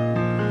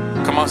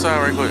 Come outside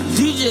right quick.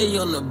 DJ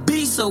on the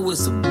beat, so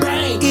it's a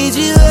bang. Is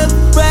you up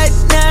right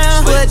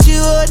now? What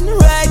you ordering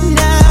right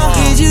now?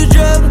 Is you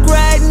drunk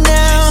right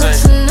now?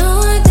 Say. You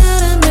know I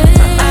got a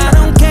man. I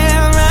don't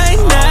care right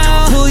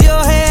now. Pull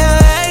your hair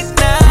right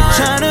now.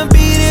 Tryna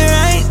beat it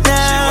right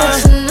now.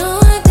 You know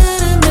I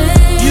got a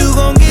man. You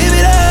gon' give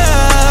it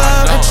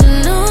up. But you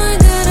know I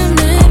got a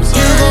man.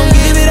 You gon'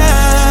 give it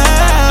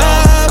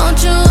up. Don't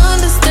you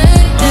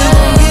understand? You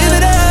gon' give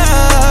it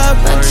up.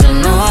 But you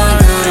know I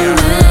got a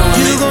man.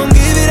 You gon'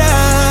 give it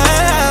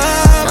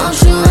up. Don't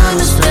you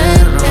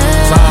understand?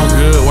 It's all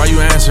good. Why you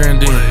answering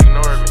then?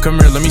 Come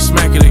here, let me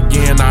smack it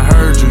again. I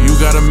heard you. You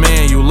got a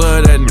man. You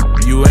love that.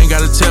 You ain't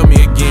gotta tell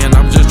me again.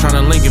 I'm just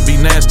tryna link and be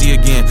nasty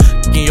again.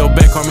 In your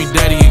back, call me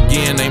daddy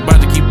again. Ain't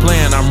about to keep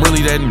playing. I'm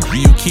really that.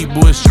 You keep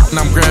bullshit and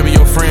I'm grabbing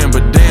your friend.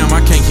 But damn,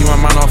 I can't keep my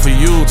mind off of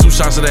you. 2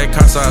 shots of that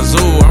Casa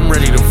Azul. I'm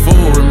ready to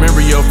fool.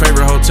 Remember your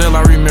favorite hotel.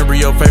 I remember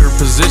your favorite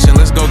position.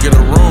 Let's go get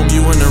a room.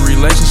 You in a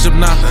relationship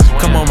now?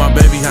 Come on, my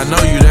baby. I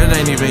know you. That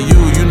ain't even you.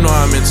 You know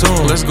I'm in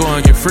tune. Let's go and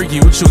get freaky.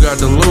 What you got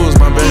to lose,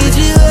 my baby? Is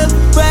you up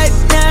right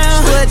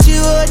now? What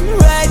you ordering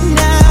right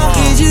now?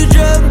 Is you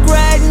drunk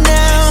right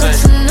now? But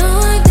you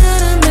know I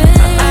got a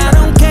man. I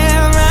don't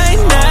care right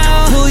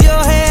now. Pull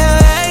your hair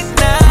right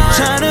now.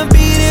 Tryna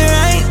beat it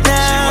right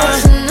now.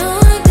 But you know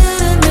I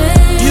got a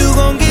man. You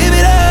gon' give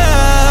it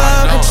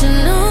up. But you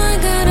know I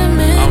got a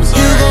man.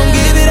 You gon'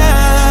 give it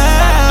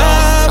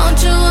up. Don't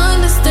you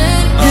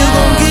understand? You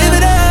gon' give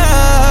it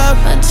up.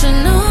 But you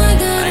know I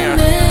got a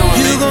man.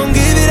 You gon'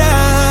 give it up.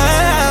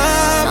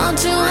 Don't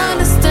you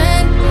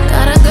understand?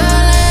 Got a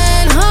girl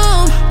at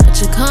home, but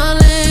you're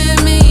calling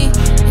me.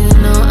 You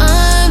know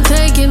I'm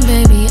taking,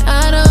 baby,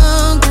 I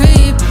don't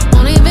creep.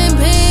 Won't even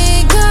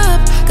pick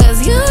up,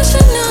 cause you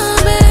should know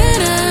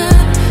better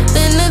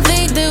than to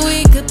think that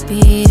we could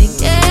be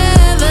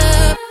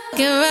together.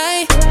 Get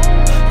right.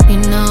 You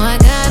know I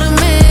got a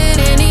man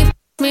and he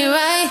me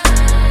right.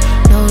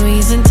 No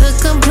reason to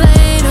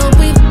complain, hope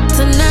we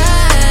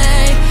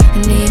tonight.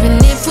 And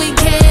even if we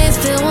can't,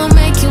 still won't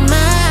make you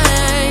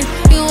mine.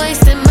 You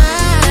wasted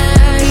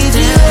mine. Is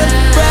you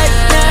up right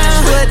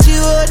now? What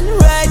you ordering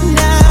right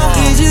now?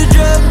 Is you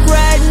drunk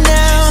right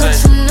now? But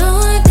you know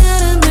I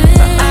got a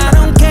man. I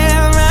don't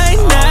care right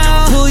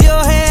now. Pull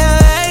your hair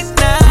right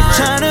now.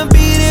 Tryna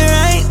beat it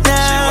right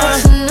now.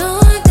 But you know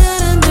I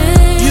got a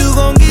man. You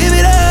gon' give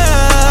it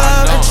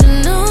up. But you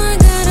know I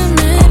got a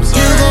man.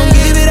 You gon'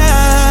 give it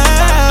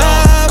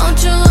up. Don't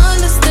you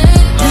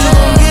understand? You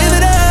gon' give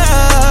it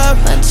up.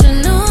 But you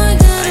know I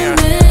got a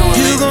man.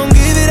 You gon'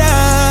 give it up.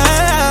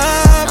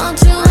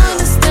 Don't you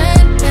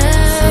understand?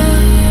 Say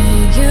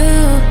you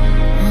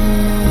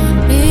want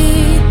me,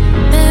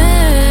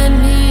 that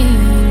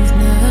means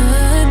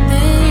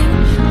nothing.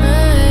 I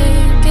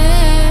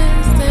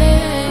can't say.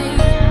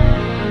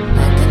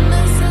 What can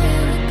I say?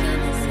 What can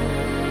I say?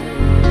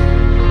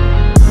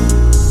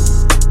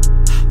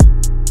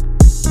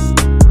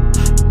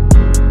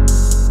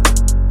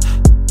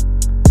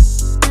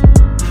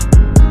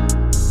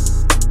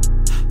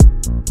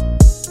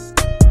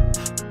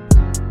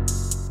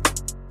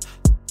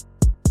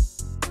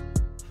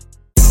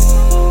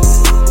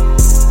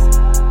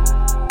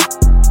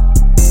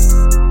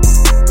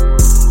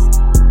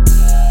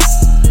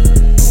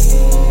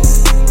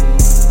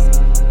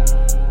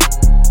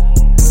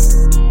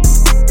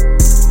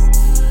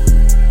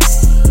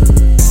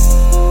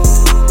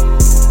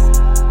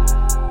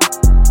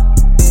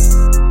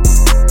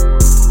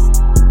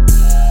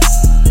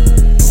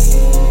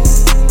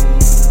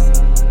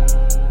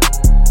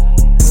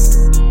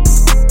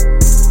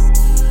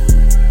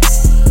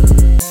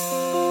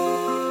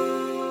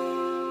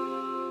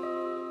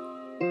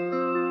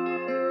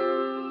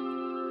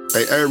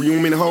 Hey, Herb, you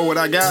want me to hold what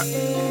I got?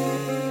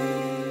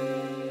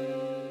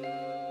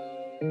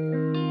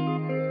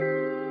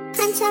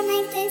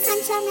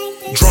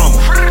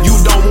 Drama, you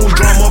don't want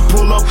drama,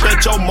 pull up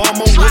at your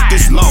mama with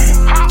this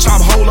llama.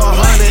 Chop hole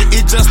 100,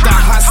 it just a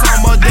hot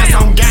summer, that's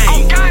on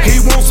game. He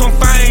want some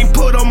fame,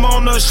 put him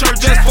on the shirt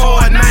just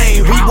for a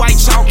name. We white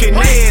chalk and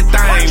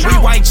everything.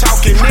 white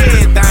chalking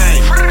everything.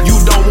 You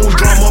don't want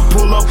drama,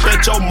 pull up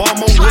at your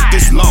mama with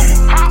this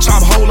lumber.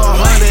 Chop hole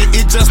 100,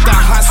 it just a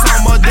hot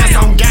summer, that's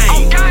on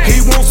game. He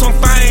want some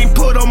fame,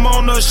 put him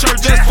on a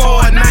shirt just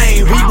for a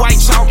name. We white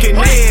chalking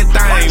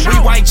everything, we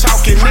white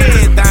chalking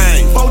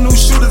everything. 4 new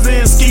shooters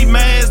in ski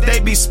masks, they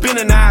be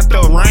spinning out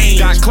the range.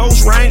 Got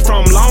close range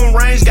from long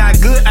range, got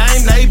good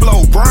aim, they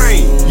blow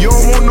brain. You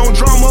don't want no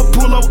drama,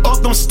 pull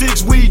up them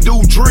sticks, we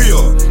do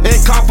drill. In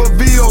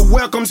Copperville,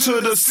 welcome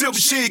to the sip,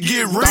 shit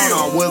get real.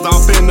 I was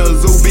off in the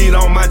zoo, beat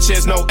on my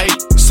chest, no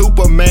 8.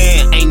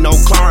 Superman, ain't no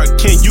Clark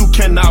Kent, you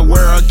cannot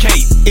wear a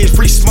cape. It's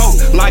free smoke,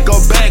 like a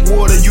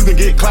backwater, you can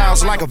get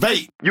clouds like a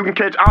vape. You can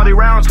catch all the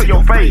rounds to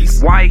your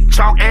face, white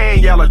chalk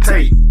and yellow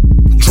tape.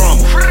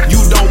 Drama,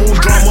 you don't want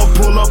drama,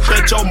 pull up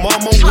at your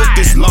mama with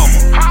this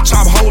lumber.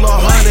 Chop hole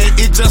 100,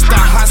 it just a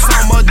hot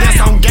summer, that's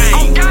on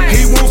game.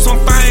 He want some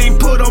fame,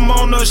 put him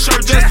on a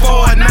shirt just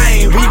for a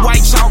name. We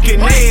white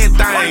chalking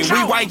everything,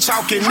 we white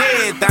chalking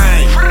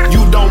everything.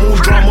 You don't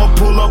want drama,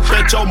 pull up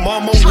at your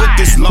mama with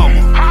this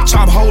lumber.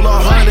 Chop hole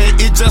 100,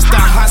 it just a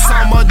hot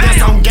summer,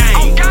 that's on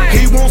game.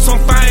 He want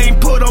some fame,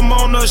 put him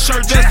on a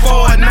shirt just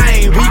for a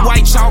name. We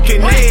white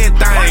chalking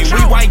everything,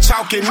 we white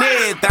chalking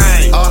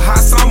everything. A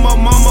hot summer,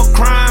 mama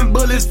crying,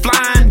 bullets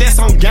flying, that's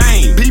on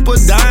game. People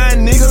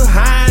dying, niggas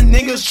high,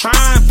 niggas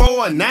trying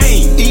for a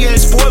name. EA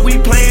Sport, we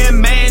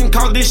playing Madden,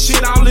 cause this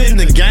shit all in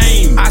the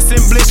game. I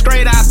send Blitz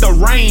straight out the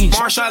range.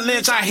 Marshall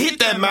Lynch, I hit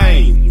that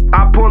man.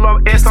 I pull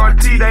up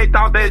SRT, they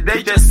thought that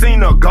they just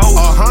seen a ghost.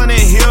 100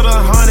 hit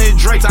 100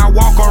 Drakes, I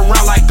walk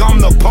around like I'm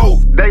the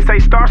Pope. They say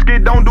Starsky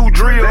don't do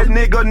drill, that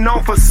nigga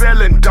known for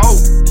selling dope.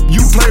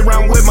 You play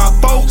around with my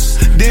folks,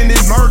 then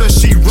it's murder,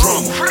 she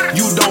wrong.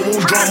 You don't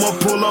want drama,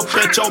 pull up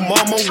at your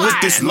mama with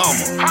this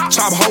lumber.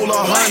 Chop hole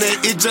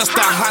 100, it just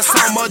a hot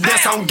summer,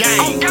 that's on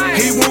game.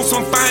 He want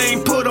some fame,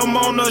 put him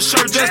on a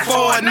shirt just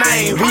for a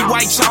name. We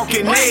white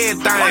chalking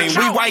everything,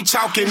 we white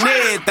chalking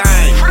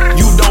everything.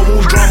 You don't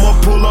want drama,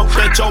 pull up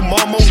at your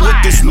mama with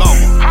this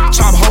lumber.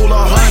 Chop hole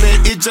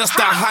 100, it just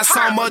a hot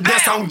summer,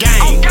 that's on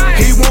game.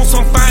 He want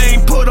some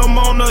fame, put him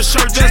on a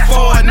shirt just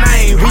for a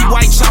name. We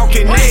white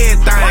chalking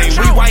everything,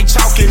 we white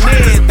chalking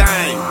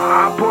everything.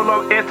 I pull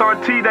up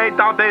SRT, they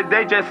thought that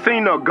they just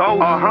seen a ghost.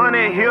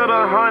 100 hit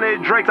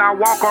 100 Drakes, I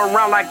walk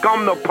around like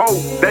I'm the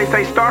Pope. They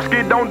say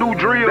Starsky don't do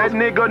drill, that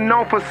nigga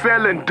known for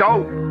selling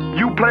dope.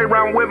 You play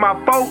around with my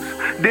folks,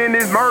 then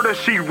it's murder,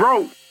 she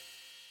wrote.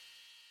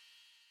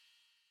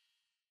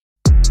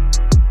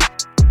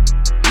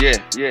 Yeah.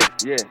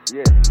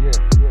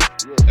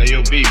 Hey,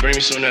 yo, B, bring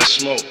me some of that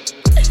smoke.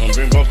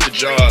 Bring both the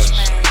jars.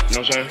 You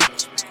know what I'm saying?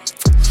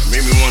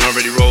 Bring me one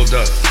already rolled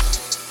up.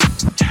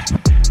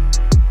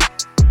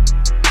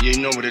 Yeah, you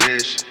know what it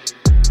is.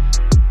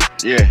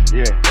 Yeah.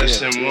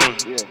 SM1.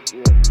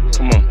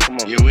 Come on.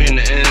 Yeah, we in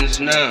the ends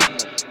now.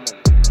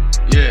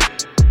 Yeah.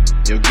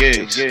 Yo,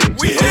 gigs.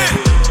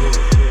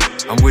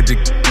 I'm with the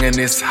gang and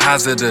it's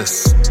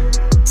hazardous.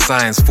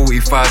 Signs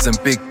 45s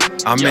and big.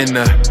 I'm in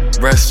the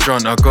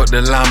restaurant, I got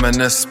the lamb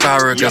and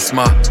asparagus.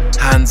 My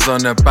hands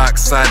on her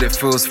backside, it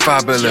feels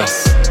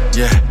fabulous.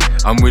 Yeah,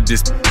 I'm with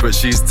this, but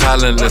she's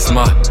talentless.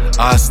 My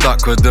eyes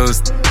stuck with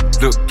those,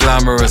 look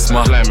glamorous.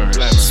 My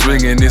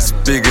swinging this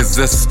big as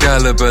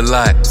Excalibur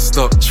light.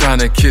 Stop trying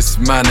to kiss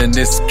man in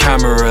this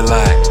camera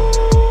light.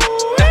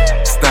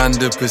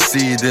 Standard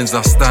proceedings,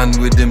 I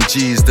stand with them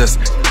G's that's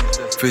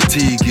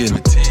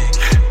fatiguing.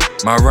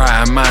 My right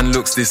hand man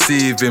looks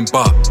deceiving,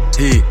 but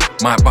he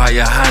might bite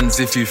your hands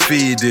if you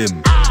feed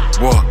him.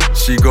 What?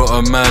 She got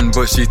a man,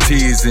 but she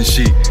teasing.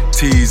 She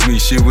teased me,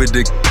 she with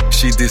the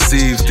she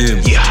deceived him.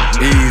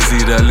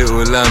 Easy, that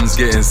little lamb's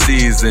getting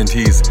seasoned.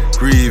 He's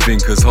grieving,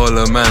 cause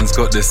Hollow Man's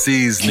got the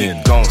seasoning.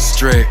 Gone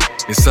straight,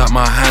 it's at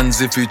my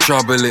hands if you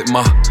trouble it.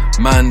 My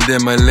man,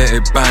 them I let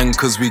it bang,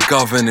 cause we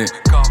govern it.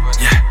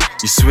 Yeah,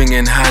 you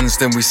swinging hands,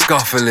 then we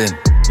scuffling.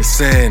 You're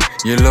saying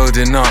you're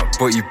loading up,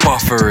 but you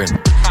buffering.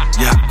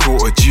 Yeah,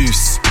 caught a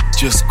juice,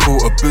 just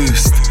caught a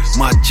boost.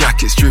 My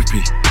jacket's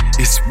drippy,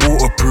 it's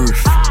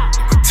waterproof.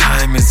 What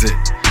time is it?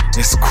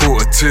 It's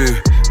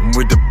 1:45. I'm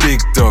with the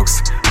big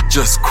dogs, I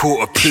just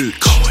caught a pooch.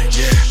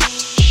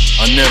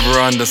 Yeah, I never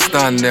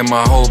understand them.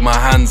 I hold my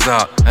hands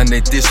out and they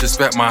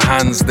disrespect my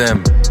hands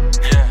them.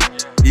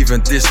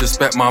 Even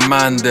disrespect my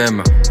man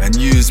them. And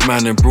used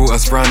man and brought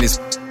us round these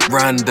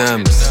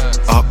randoms.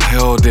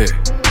 Upheld it,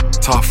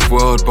 tough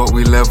world but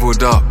we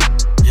leveled up.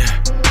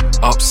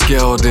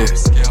 Upscaled it,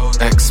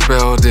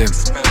 expelled him.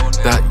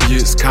 That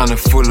youth's kinda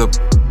full of,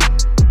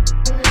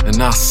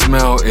 and I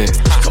smell it.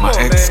 My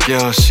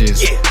ex-girl, she's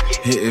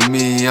hitting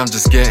me, I'm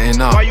just getting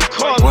up.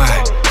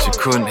 Why? She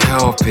couldn't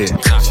help it.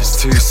 She's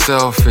too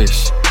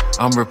selfish.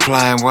 I'm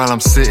replying while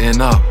I'm sitting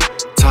up.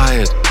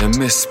 Tired and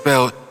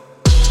misspelled.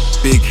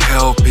 Big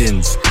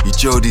helpings. You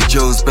Jody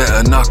Joes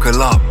better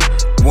knuckle up.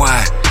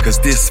 Why? Cause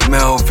this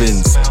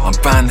Melvin's. I'm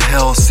Van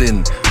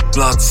Helsing.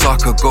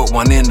 Bloodsucker got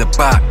one in the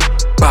back.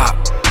 Bap.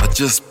 I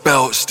just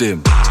belched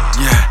him.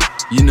 Yeah,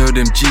 you know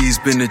them G's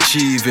been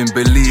achieving.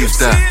 Believe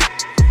that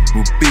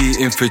we'll beat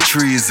him for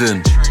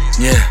treason.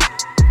 Yeah,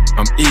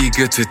 I'm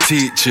eager to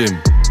teach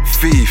him.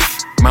 Thief,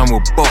 Man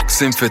will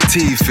boxing for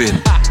teeth in.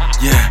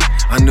 Yeah,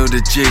 I know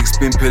the Jake's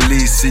been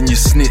policing you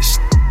snitched.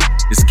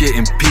 It's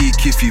getting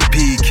peak if you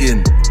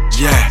peeking.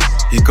 Yeah,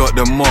 he got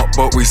the mop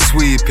but we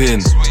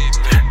sweeping.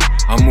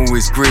 I'm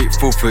always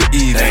grateful for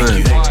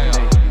Ethan.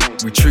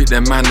 We treat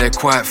them man there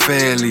quite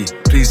fairly.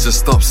 Please just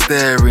stop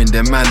staring,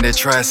 them man they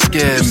try to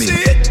scare me.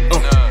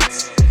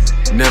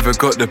 Never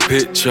got the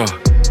picture,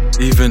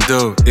 even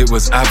though it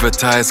was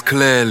advertised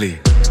clearly.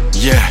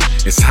 Yeah,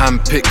 it's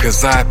handpicked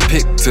cause I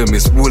picked him.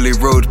 It's Woolly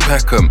Road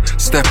Peckham,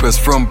 steppers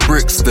from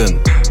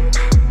Brixton.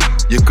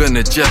 You're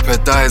gonna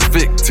jeopardize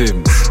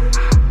victims.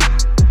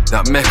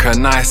 That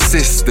mechanized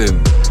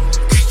system.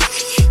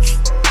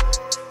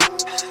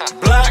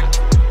 Black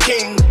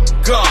King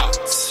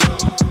Gods.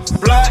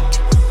 Black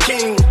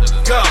King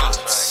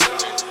Gods.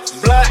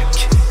 Black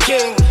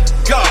King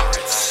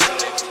Gods.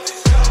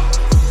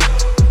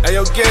 Hey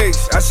yo,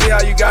 Giggs, I see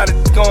how you got it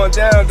going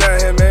down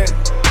here, man.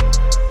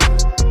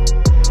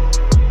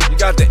 You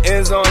got the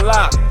ends on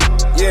lock.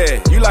 Yeah,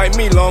 you like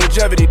me,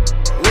 longevity.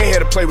 We ain't here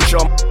to play with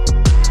y'all.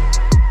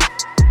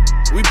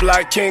 We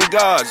Black King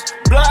Gods.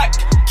 Black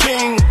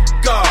King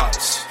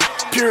Gods.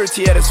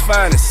 Purity at its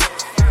finest.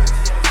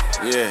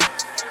 Yeah.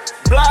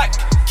 Black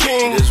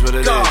King Gods. It is what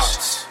it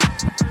is.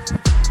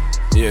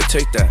 Yeah,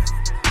 take that.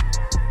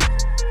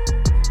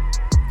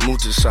 Move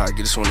to the side,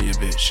 get this one of your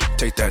bitch.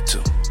 Take that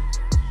too.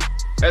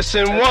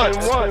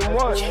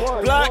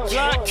 SN1. Black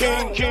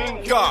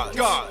King Gods.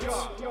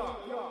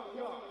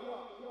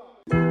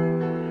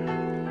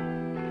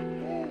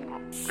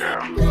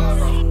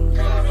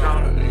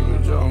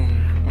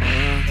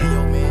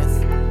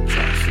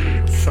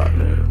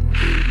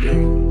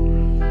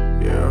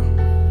 Yeah,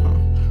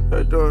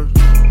 that door.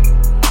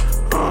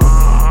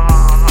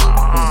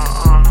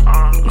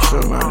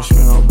 Shut man, this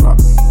spin on block.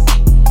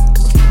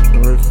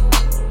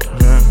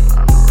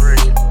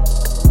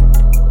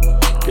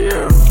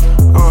 Yeah,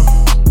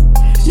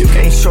 you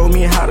can't show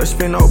me how to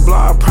spin no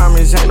block. I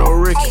promise ain't no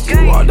Ricky.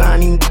 You walk down,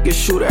 these niggas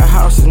shoot at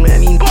houses,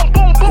 man.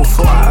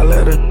 Before I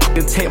let a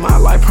nigga take my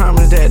life,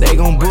 promise that they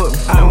gon' book me.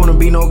 I don't wanna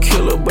be no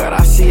killer, but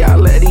I see I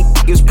let these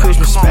niggas push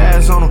me,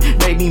 spaz on them.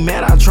 Make me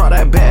mad, I draw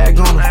that bag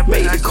on them.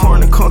 Make the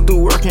corner come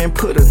through work and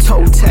put a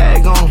toe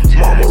tag on them.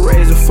 Mama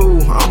raise a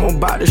fool, I'm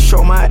about to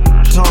show my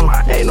ass on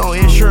them. Ain't no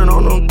insurance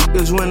on them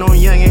niggas when I'm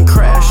young and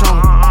crash on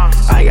them.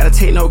 I ain't gotta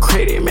take no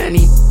credit, man,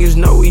 these niggas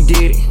know we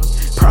did it.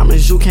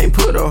 Promise you can't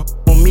put a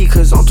on me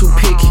cause I'm too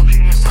picky.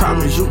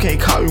 Promise you can't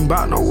call me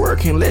about no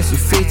work unless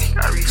it's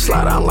 50.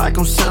 Slide out like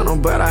I'm Santa,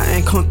 but I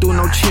ain't come through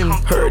no chimney.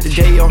 Heard the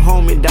day your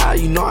homie died,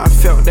 you know I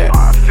felt that.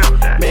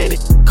 Man, it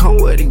come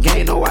with the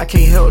game, no I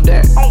can't help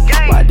that.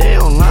 Why they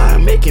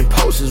online making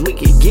posters, we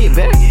can get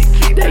back.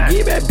 That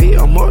get back be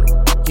a mother,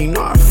 you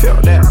know I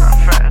felt that.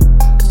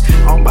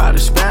 I'm about to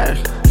spaz,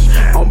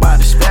 I'm about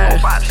to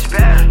spaz.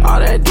 All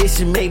that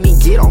dissing make me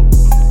get on.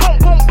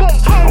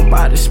 I'm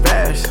about to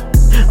spaz,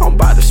 I'm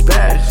about to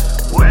spaz.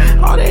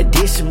 All that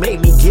dissing make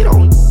me get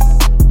on.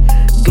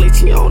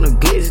 Glitchy on the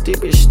glitz, this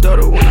bitch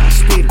stutter when I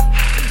spit it.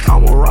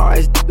 I'm a raw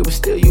ass nigga, but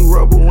still you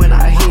rubber when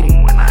I hit it.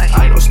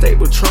 I ain't no state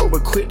patrol,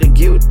 but quick to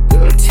give a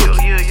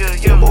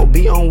ticket. MOB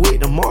on with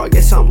the mark,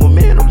 guess I'm a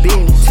man of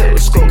business.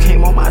 Telescope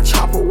came on my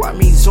chopper, watch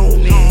me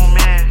zoom in.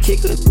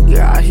 Kick a nigga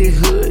out his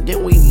hood,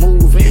 then we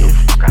move in.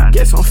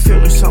 Guess I'm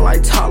feeling something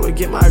like Tyler,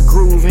 get my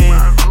groove in.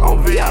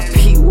 On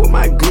VIP with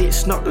my glitch,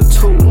 snuck the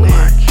tool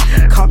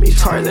in. Call me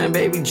Tarzan,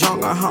 baby,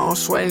 jungle, how I'm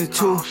sweating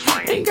too.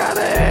 Ain't got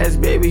a ass,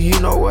 baby, you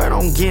know what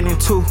I'm getting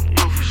to.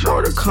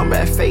 More to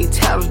combat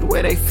fatalities, the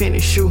way they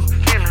finish you.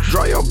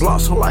 Draw your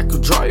blocks on like a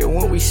dryer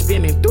when we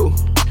spinning through.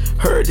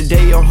 Heard the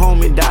day your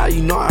homie died,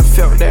 you know I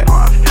felt that.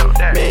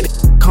 Man, it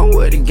come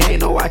with the game,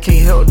 no I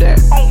can't help that.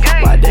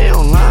 Why they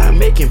online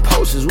making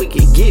posters, we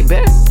can get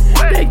back.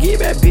 That get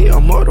back be a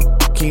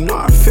motherfucker, you know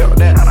I felt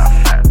that.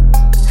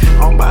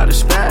 I'm about to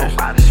spaz,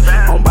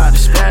 I'm about to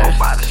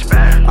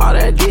spaz. All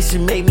that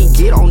dissing make me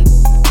get on.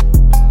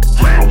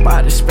 I'm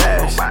about to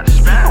spaz,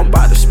 I'm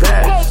about to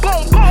spaz.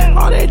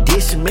 All that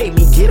dissing make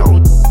me get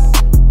on.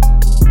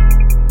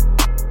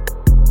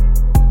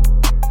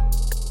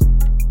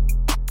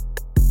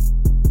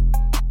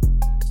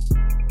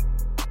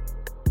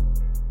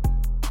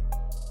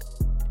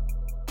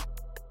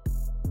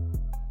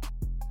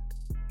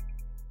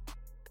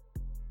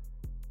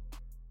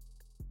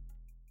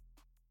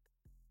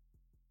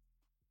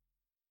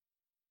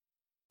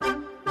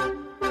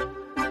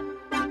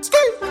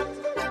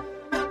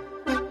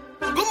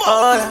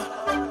 Oh, yeah.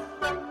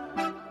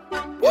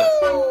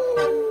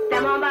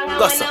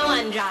 Gossa.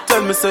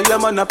 Tell me say your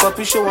man a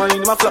papi show and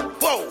in my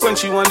flop. When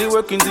she want the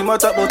work in the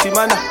matter about him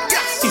and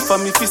if I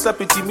me fist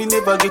up it, me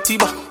never get it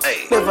back.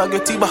 Never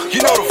get it back.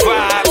 You know the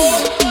vibes.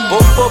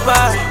 Bump up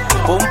high,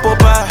 bump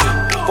up high,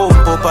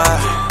 bump up high.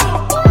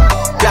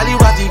 Girl, you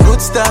got the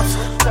good stuff.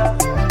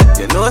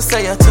 You know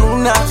say you're too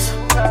nice.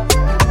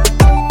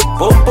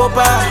 Bump up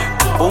high,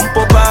 bump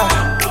up high,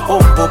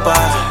 bump up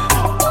high.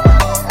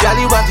 Girl,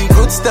 you got the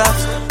good stuff.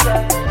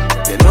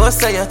 You know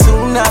say you're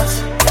too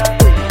nice.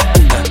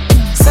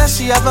 Says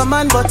she have a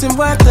man but him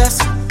worthless.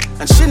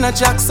 And she not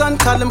Jackson,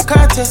 call him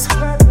Curtis.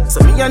 So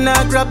me and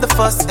I grab the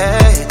first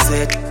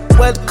exit.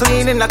 Well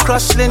clean in a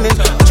crushed linen,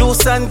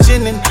 juice and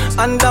ginin.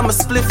 Under my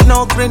spliff,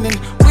 no grinning.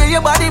 Where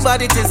your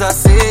body tis a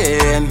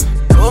sin.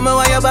 Tell me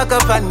why you back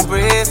up and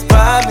brace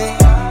by me.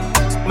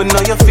 Me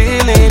know you're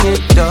feeling it,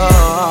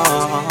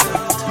 dog.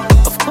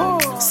 Of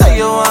course. Say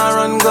you wanna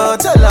run, go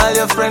tell all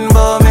your friends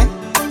about me.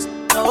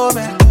 Oh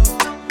man.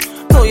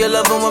 Know you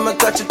love when me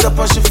catch it up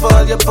and she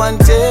fall your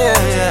panty,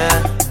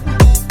 yeah.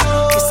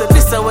 You said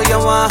this is what you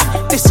want,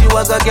 this you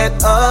a go get,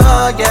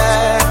 oh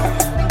yeah.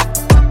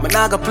 Me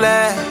nah go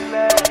play.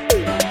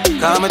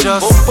 Come and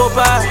just boom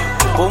papa,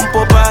 boom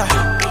papa,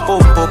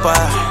 boom papa.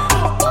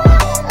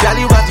 Girl,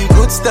 you have the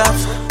good stuff.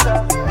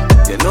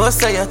 You know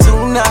say you're too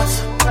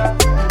enough.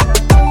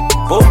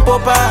 Boom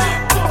papa,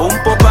 boom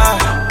papa,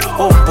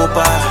 boom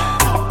papa.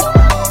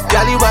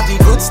 Girl, you have the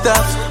good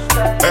stuff.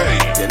 Hey,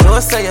 you know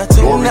say you're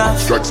too enough.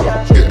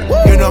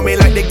 You know me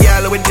like the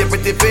girl with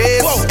different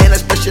face. Whoa. And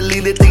especially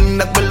the thing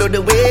that below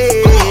the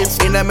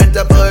waist. In a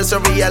metaverse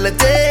or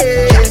reality.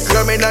 Yes.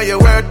 Girl, me know your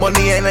worth,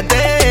 money ain't a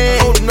thing.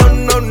 Oh no,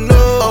 no, no.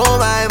 Oh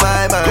my,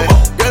 my, my.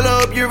 Girl,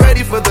 I hope you're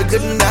ready for the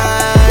good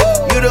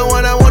night. You the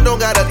one I want, don't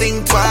gotta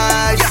think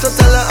twice. Yes. So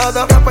tell the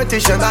other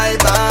competition bye,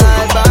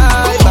 bye,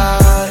 bye,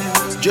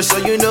 bye. Just so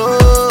you know,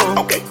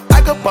 okay,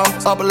 I could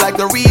pump up like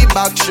the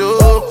Reebok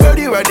show.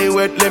 Ready,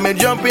 wet, let me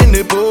jump in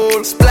the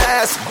pool.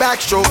 Splash,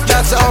 backstroke,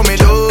 that's how me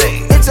do.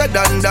 It's a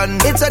done,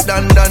 it's a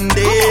done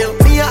deal.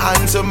 Me a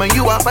handsome and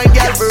you are my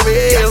girl for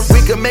real.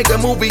 We can make a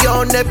movie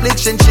on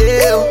Netflix and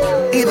chill.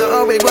 Either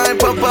or we grind,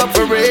 pump up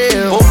for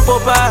real. Boom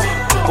papa,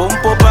 boom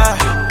papa,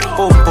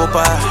 boom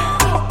papa.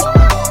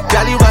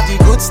 Girl, you have the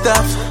good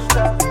stuff.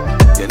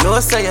 You know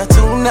say you're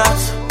too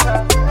enough.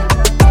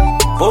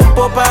 Boom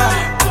papa,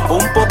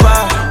 boom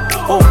papa,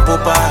 boom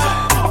papa.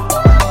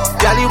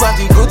 Girl, you have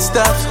the good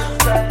stuff.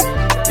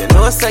 You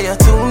know say you're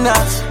too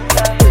enough.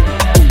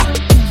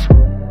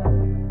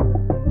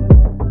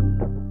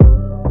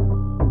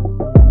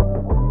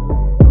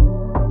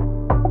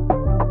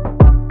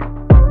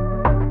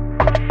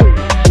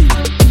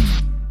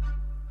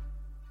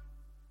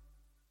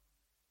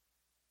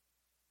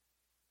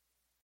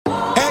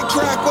 Hey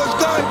Crack, what's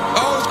good?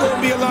 Oh, it's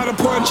gonna be a lot of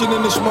punching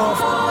in this month.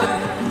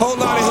 Whole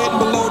lot of hitting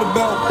below the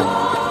belt.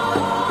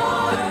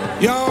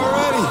 Y'all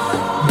ready?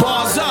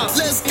 Bars up.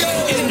 Let's go.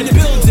 In the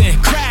building.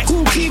 Crack.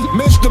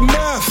 Mr.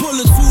 Meth.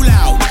 Bullets full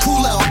out.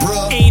 Cool out,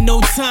 bro. Ain't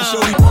no time.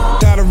 Show you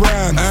out of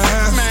rhyme.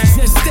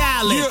 Just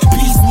styling.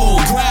 Beast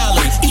mode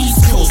growling. East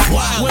Coast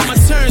wild. When my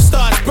turn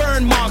starts,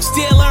 burn marks.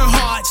 Still earn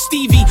hard.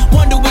 Stevie,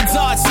 wonder with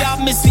darts.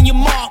 Y'all missing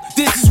your mark.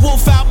 This is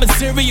wolf out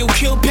material.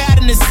 Kill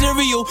pattern and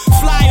cereal.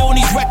 Fly on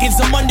these records.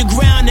 I'm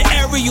underground and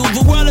aerial.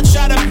 The world will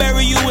try to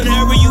bury you and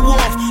hurry you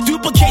off.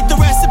 Duplicate the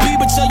recipe,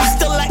 but you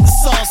still like the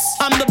sauce.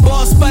 I'm the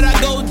boss, but I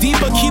go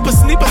deeper. Keep a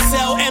sleeper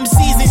cell.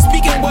 MCs ain't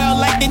speaking well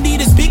like they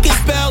need a speaking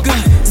spell.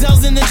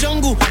 Zells in the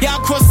jungle, y'all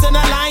crossing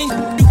the line.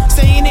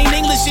 Saying ain't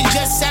English, it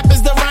just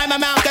happens to rhyme.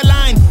 I'm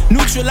alkaline.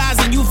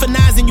 Neutralizing,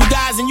 euthanizing you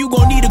guys, and you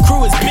gon' need a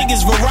crew as big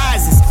as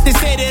Verizon's. They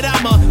say that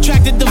I'm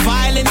attracted to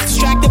violence,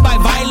 distracted by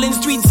violence.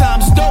 3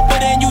 times doper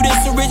than you,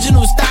 this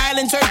original style.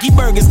 And turkey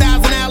burgers,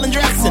 Thousand Island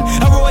dressing.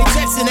 A Roy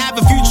Jetson, have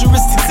a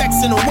futuristic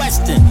sex in a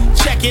western.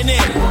 Checking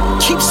in.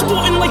 Keep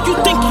sporting like you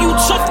think you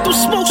tough. Those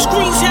smoke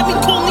screens have me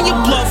calling your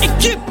bluff. And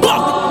get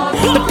bucked.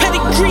 The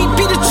pedigree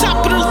be the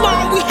top of the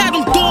line. We had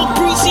them dog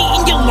breeds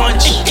eating your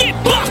lunch. And get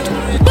bucked.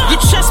 Your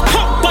chest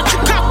pump, but you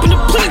copping the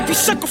plea. Be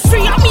sucker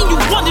free, I mean you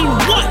wanted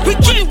what? We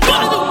get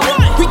bucked.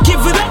 We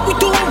give it up, we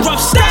doing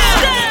rough style.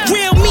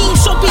 Real mean,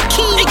 so be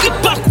keen and get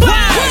bucked.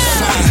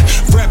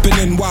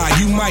 Reppin' NY,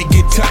 you might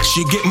get touched.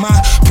 You get my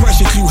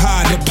pressure too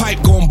high, the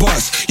pipe gon'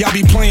 bust. Y'all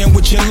be playing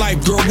with your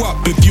life, grow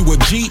up. If you a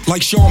G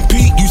like Sean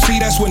Pete, you see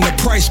that's when the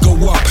price go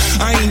up.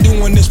 I ain't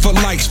doing this for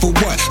likes, for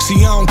what?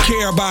 See, I don't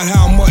care about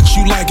how much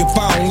you like if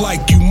I don't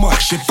like you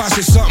much. If I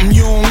say something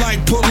you don't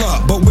like, pull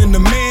up. But when the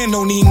man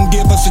don't even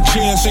give us a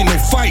chance, ain't no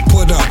fight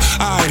put up.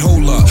 Alright,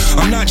 hold up.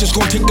 I'm not just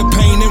gonna take the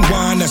pain and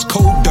wine, that's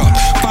cold up.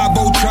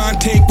 5-0 try and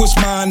take what's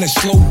mine, that's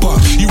slow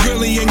buck. You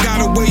really ain't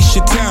gotta waste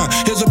your time.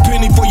 Here's a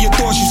penny for your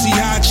thoughts, you see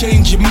how I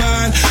change your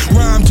mind.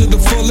 Rhyme to the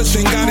fullest,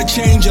 ain't gotta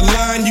change a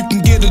line. You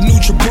can get a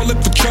neutral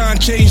bullet for trying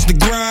to change the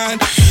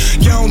grind.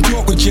 Y'all don't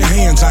talk with your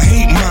hands, I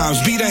hate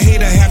moms. Beat a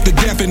hater half to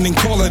death and then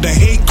call it a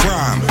hate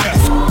crime.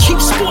 Keep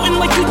sporting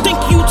like you think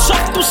you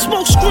tough. Those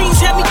smoke screens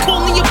have me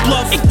calling your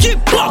bluff. And get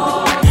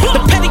bucked. The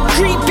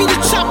pedigree be the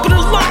top of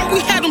the line. We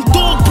had them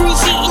dog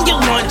breeds eating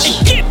your lunch.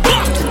 And get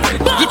bucked.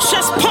 Your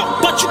chest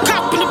pump, but you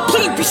copping the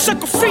plea. Be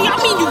sucker free, I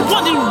mean you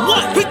wanted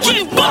what? We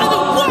get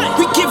bucked.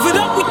 We give it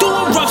up, we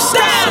doing rough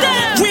style.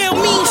 Real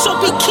mean, so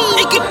be keen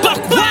and get bucked.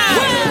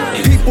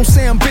 People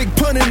say I'm Big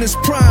Pun in his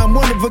prime,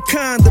 one of a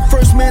kind. The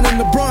first man in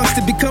the Bronx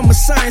to become a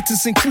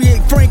scientist and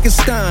create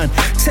Frankenstein.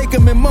 Take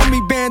him in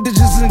mummy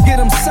bandages and get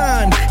him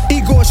signed.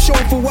 Igor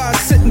chauffeur while I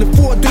sit in the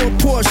 4-door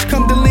Porsche.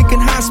 Come to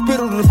Lincoln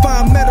Hospital to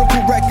find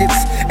medical records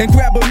and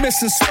grab a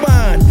missing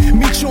spine.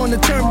 Meet you on the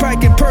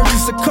turnpike and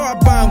purchase a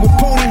carbine with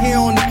pony hair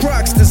on the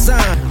Crocs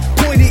design.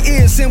 Pointy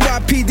ears,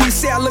 NYPD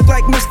say I look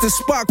like Mr.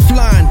 Spock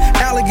flying.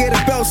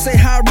 Alligator belt say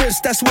high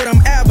risk, that's what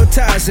I'm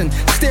advertising.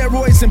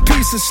 Steroids and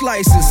pizza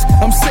slices.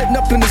 I'm sitting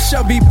up in the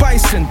Chevy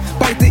Bison.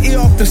 Bite the ear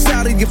off the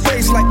side of your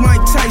face like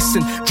Mike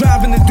Tyson.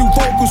 Driving to do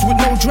vocals with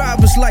no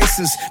driver's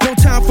license. No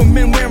time for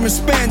men wearing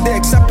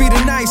spandex, I be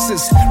the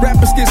nicest.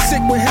 Rappers get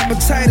sick with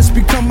hepatitis,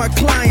 become my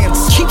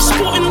clients. Keep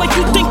sporting like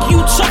you think you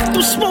tough.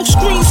 Those smoke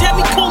screens have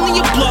me calling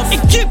your bluff.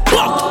 And get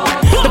bucked.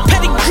 The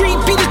pedigree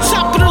be the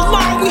top of the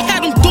line. We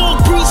had them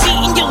dog breeds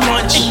eating your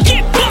lunch. And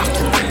get bucked.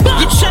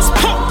 Your chest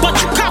pump, but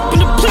you copping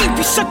the plea.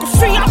 We sucker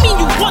free, I mean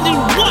you one and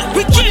one.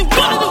 We get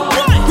bucked.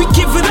 We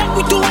give it up,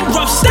 we doing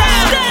rough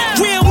style.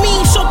 Real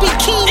mean, so be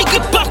keen and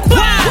get bucked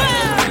wild.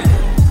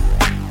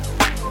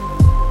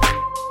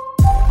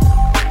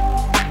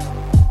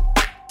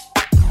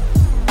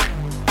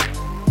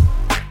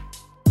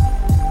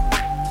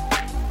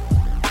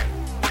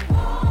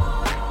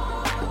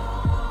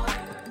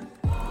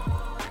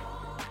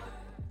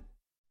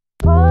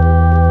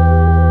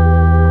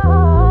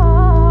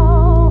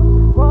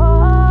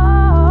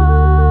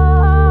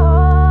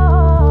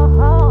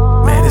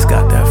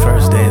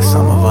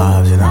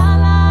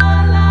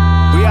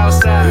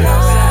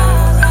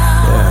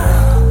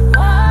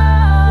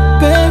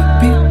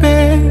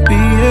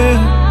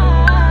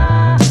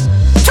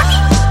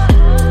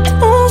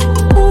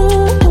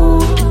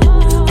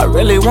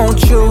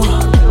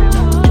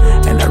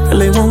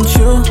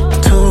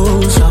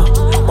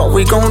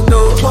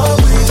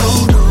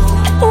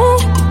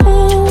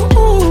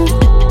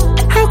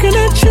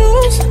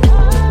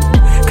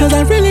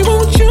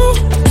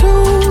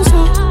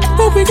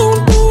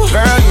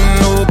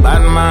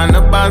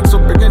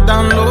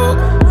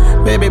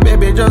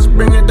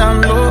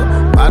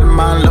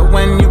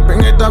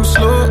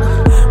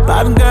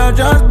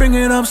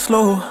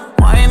 Slow,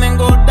 wine and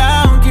go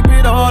down, keep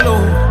it all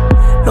low,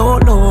 low,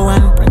 low,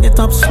 and bring it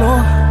up slow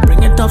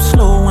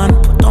and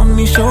put on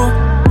me show.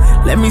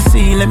 Let me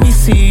see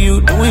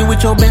you do it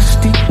with your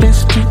bestie,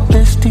 bestie,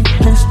 bestie,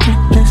 bestie,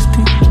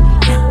 bestie.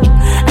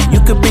 And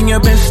you could bring your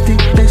bestie,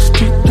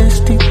 bestie,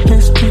 bestie,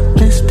 bestie,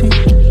 bestie.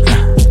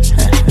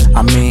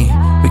 I mean,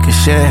 we could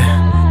share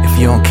if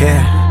you don't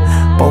care.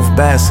 Both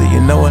bad, so you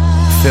know what I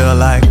feel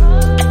like.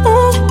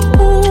 Ooh,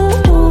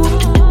 ooh, ooh.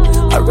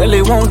 I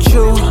really want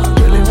you.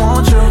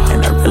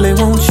 And I really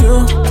want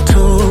you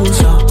too.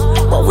 So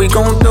what we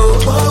gon' do?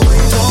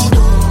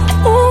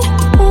 Ooh,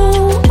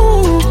 ooh,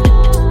 ooh.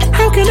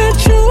 How can I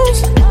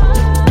choose?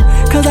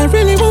 Cause I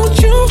really want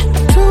you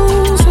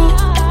too. So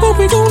what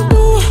we gon'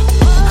 do?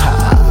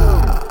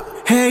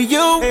 Hey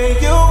you,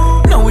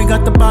 know we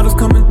got the bottles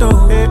coming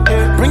through.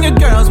 Bring your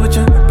girls with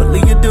you,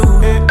 believe you do.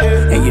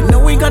 And you know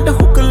we got the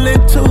hookah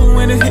lit too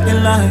when it's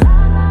hitting like.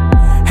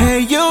 Hey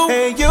you,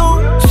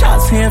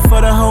 shots here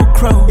for the whole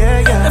crew.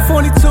 That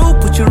 42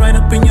 put you right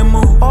up in your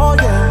mood.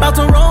 About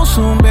to roll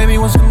soon, baby,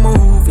 what's the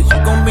move? Is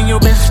you gon' be your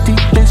bestie,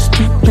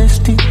 bestie,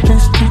 bestie,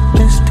 bestie,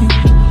 bestie?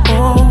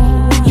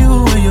 Oh,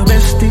 you and your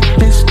bestie,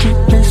 bestie,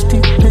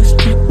 bestie,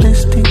 bestie,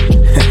 bestie.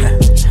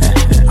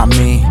 I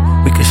mean,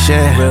 we can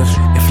share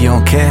if you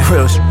don't care.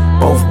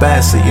 Both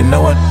bad, so you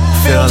know what I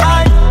feel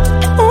like.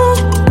 Ooh,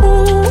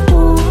 ooh,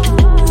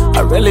 ooh.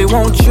 I really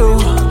want you,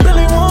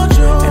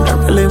 and I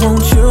really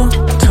want you.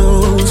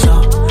 So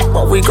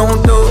what we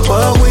gon' do?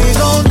 What we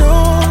gon' do?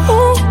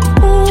 Ooh,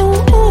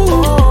 ooh,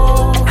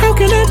 ooh. How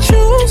can I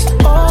choose?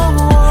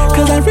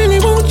 Cause I really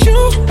want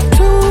you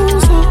too.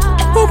 So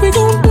what we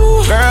gon' do?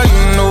 Girl,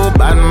 you know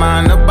bad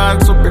man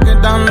about, so bring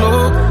it down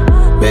low.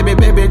 Baby,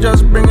 baby,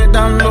 just bring it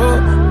down low.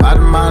 Bad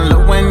man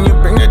love when you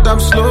bring it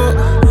up slow.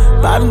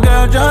 Bad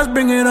girl, just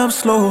bring it up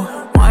slow.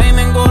 Wine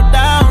and go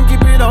down,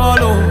 keep it all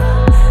low.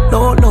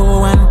 Low,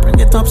 low, and bring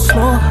it up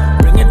slow.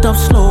 Bring it up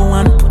slow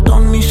and put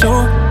on me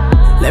show.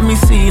 Let me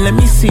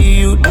see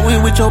you do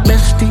it with your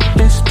bestie,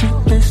 bestie,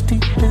 bestie,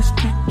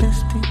 bestie,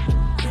 bestie.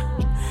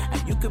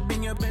 And you could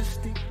bring your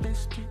bestie,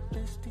 bestie,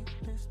 bestie,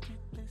 bestie,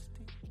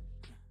 bestie.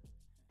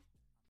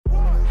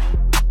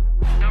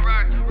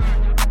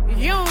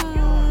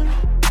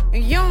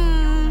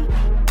 Young,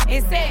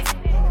 it's sex.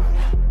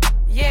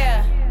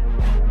 Yeah.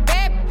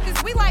 Bad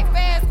bitches, we like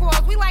fast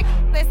cars. We like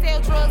that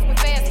sell drugs with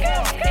fast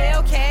cars.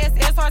 Hellcats,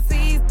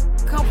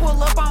 SRTs, come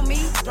pull up on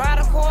me. Drive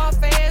the car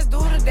fast, do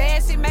the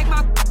dash, it make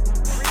my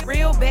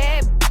real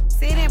bad.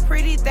 Sitting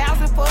pretty,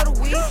 1,000 for the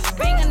weed.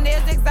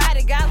 Fingernails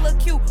exotic, got look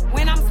cute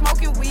when I'm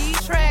smoking weed.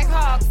 Track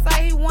hog,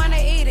 say he wanna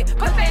eat it.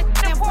 Put that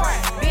in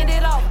port, bend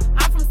it over.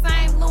 I'm from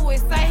St.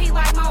 Louis, say he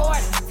like my order.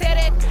 Tell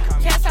that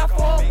cash out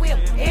for a whip.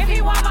 If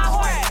he want my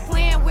horse,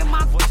 playing with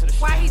my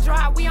while he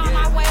drive, we on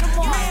our way to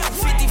more.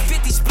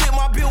 50-50, split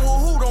my bill with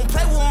who? Don't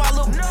play with my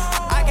little.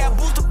 I got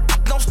booster,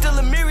 don't steal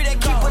a mirror that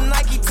keep a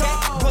Nike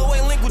tag. Blow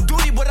ain't link with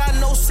duty, but I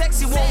know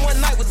sexy. Want one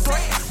night with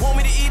threat. Want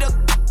me to eat a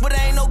but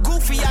I ain't no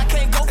goofy, I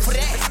can't go for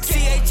that.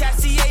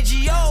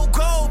 CHICAGO,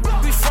 go,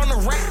 we from the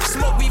rack.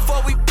 Smoke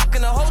before we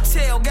in the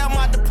hotel, got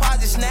my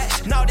deposit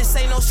snatched. No, this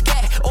ain't no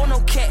scat or no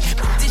cat.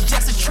 This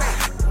just a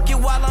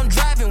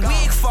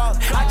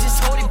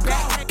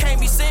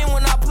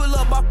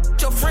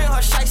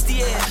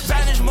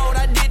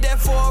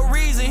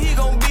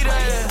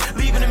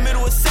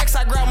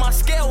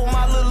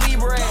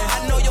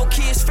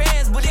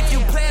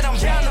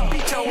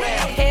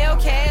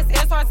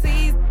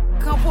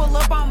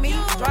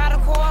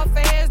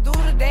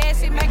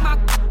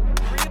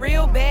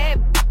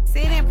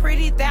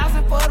pretty,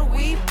 1,000 for the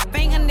weed.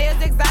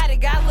 Fingernails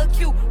exotic, got look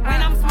cute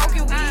when I'm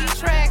smoking weed.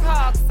 Track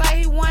hog, say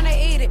he wanna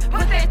eat it.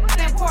 Put that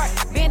in pork,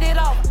 bend it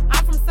off.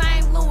 I'm from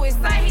St. Louis,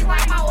 say he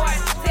like my horse.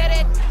 Tell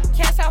that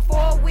cash out for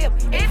a whip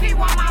if he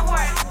want my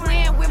horse.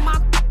 Playing with my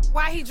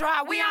while he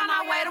drive, we on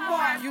our way to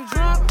Mars. You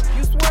drunk,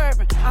 you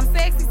swerving. I'm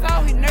sexy, so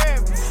he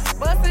nervous.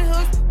 Busting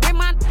hooks with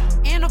my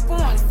in the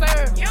foreign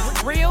serve.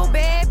 Real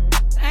bad,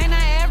 ain't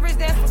an average,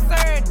 that's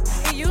absurd.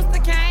 He used to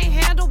can't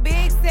handle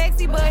big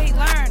sexy, but he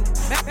learned.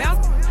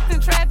 Bounce in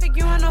traffic,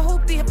 you in the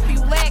hoopty,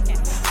 you lacking.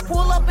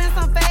 Pull up in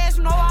some fast,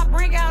 you know I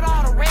bring out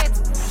all the rats.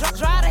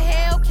 Drive the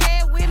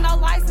Hellcat with no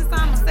license,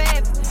 I'm a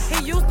savage.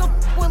 He used to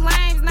with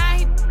lames, now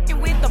he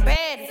with the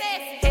baddest.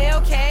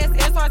 Hellcats,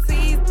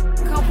 SRTs,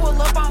 come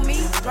pull up on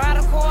me.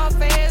 Drive the car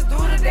fast, do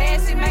the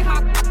dash, it make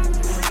my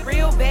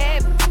real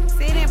bad.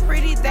 Sitting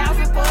pretty,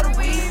 1,000 for the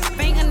weed.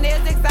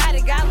 Fingernails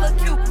exotic, got look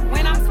cute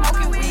when I'm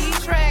smoking weed.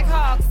 Track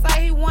hog,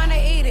 say he wanna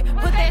eat it.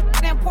 Put that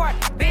in pork,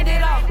 bend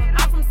it off.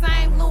 I'm from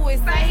St. Louis,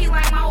 say he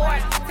like my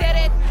horse. Tell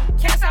that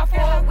cash out for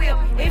a whip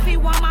if he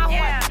want my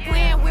horse.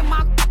 Playing with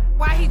my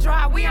while he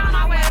drive, we on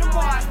our way to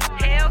Mars.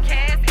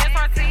 Hellcats,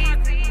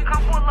 SRTs,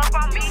 come pull up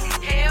on me.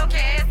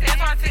 Hellcats,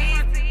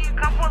 SRTs,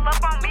 come pull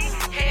up on me.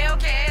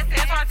 Hellcats,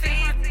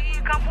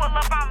 SRTs, come pull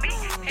up on me.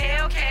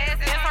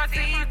 Hellcats,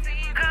 SRTs,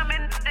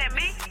 coming at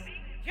me.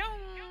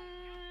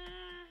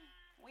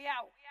 We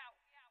out.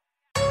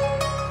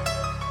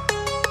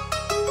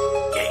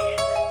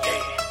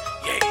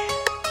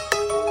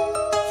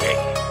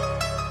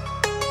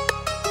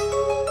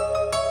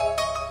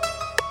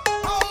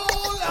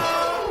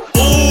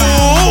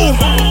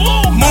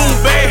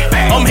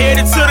 I'm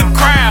headed to the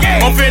crowd.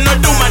 I'm finna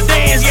do my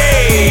dance,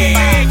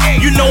 yeah.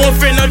 You know I'm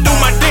finna do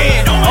my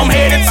dance. I'm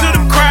headed to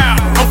the crowd.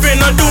 I'm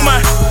finna do my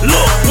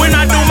look. When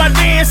I do my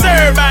dance,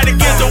 everybody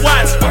gets to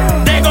watch.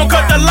 They gon'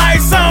 cut the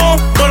lights on,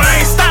 but I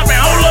ain't stopping.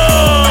 Hold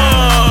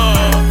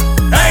up,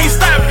 I ain't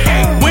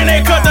stopping. When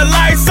they cut the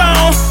lights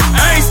on,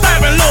 I ain't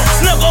stopping. Look,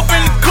 snuck up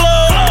in the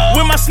club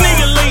with my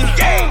sneaker link.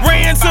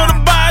 Ran to the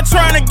bar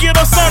trying to get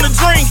us on the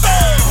drink.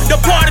 The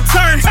party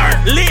turned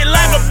lit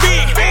like a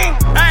big.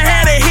 I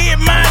had to hit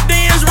my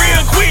dance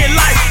real quick,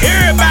 like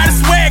everybody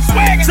swag,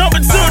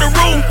 jumping to the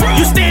roof.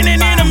 You standing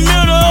in the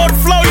middle of the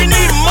floor, you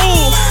need to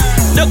move.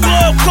 The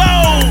club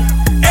closed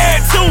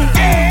at 2.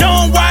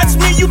 Don't watch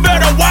me, you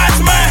better watch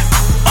my,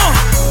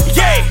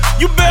 yeah,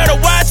 you better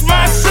watch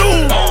my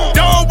shoes.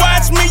 Don't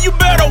watch me, you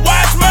better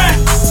watch my,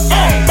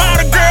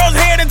 bottle girls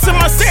heading to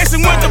my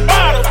section with the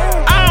bottle.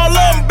 All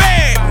of them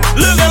bad,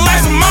 looking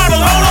like some models.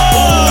 Hold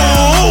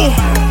on.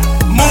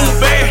 Move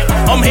back,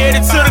 I'm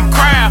headed to the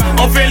crowd.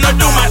 I'm finna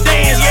do my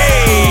dance,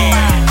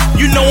 yeah.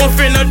 You know I'm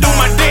finna do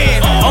my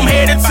dance. I'm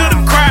headed to the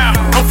crowd.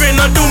 I'm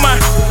finna do my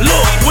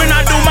look. When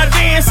I do my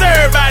dance,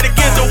 everybody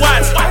gets to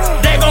watch.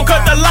 They gon'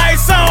 cut the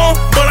lights on,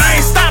 but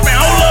I ain't stopping.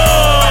 Hold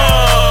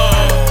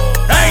up,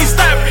 I ain't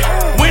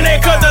stopping. When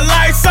they cut the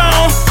lights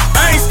on,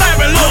 I ain't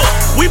stopping. Look,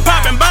 we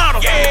popping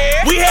bottles,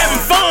 we having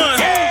fun.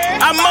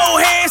 I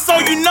mow heads, so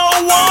you know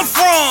where I'm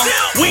from.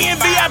 We in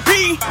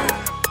VIP.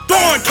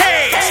 Throwing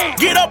cash,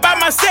 get up out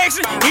my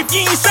section. If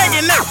you ain't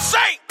shaking now,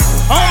 shake.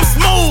 I'm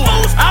smooth,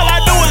 all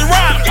I do is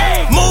rock.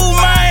 Move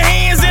my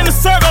hands in a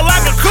circle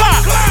like a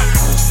clock.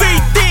 See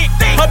thick,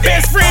 her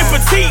best friend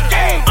petite.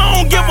 I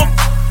don't give a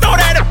throw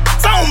that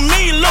on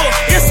me. Look,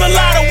 it's a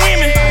lot of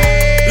women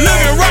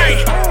looking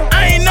right.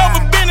 I ain't never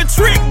been a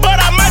trick,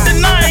 but I might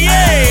deny it.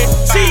 Yeah,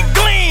 she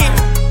gleam,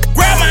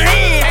 grab my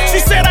hand.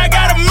 She said I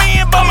got a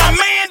man, but my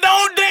man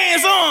don't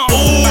dance.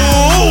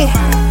 Ooh,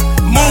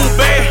 move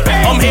back.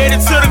 I'm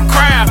headed to the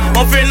crowd.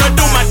 I'm finna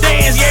do my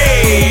dance,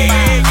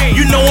 yeah.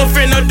 You know I'm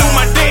finna do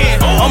my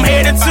dance. I'm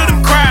headed to the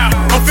crowd.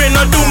 I'm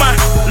finna do my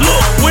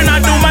look. When I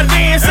do my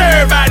dance,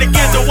 everybody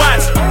gets to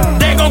watch.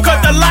 They gon'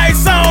 cut the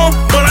lights on,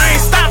 but I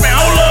ain't stopping.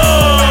 Hold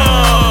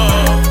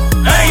up,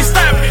 I ain't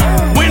stopping.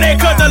 When they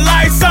cut the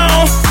lights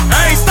on,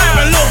 I ain't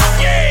stopping. Look,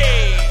 yeah.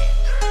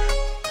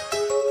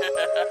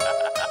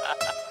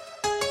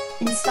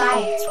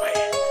 Inspired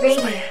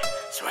Radio.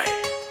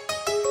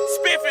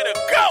 Spiffy to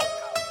go.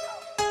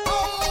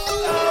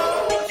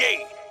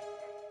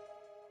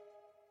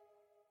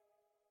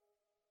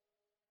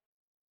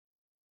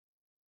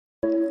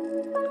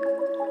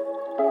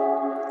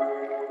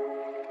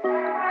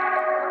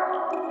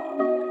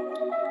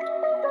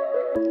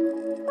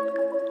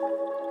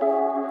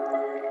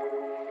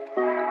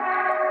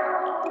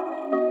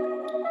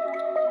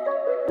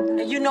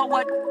 And you know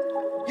what?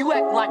 You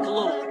act like a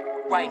little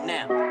right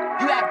now.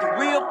 You act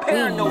real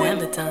paranoid.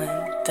 Melatonin,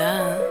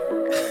 duh.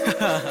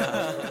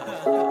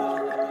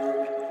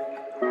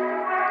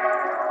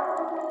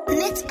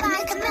 Let's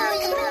buy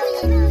chameleon.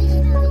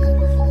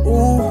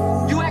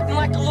 Ooh, you acting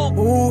like a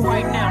little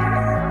right now.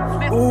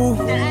 Ooh,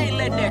 and I ain't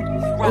letting that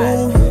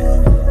ride.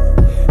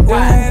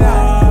 Ride.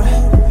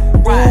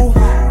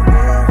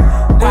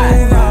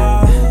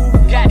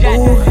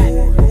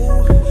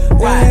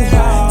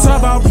 Talk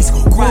about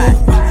Risco,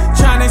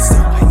 tryna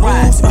sell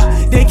my moves.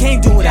 They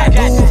can't do what I do.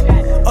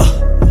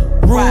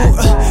 Rude,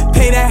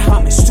 pay that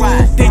homage to.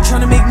 They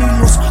tryna make me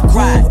lose my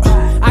groove.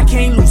 I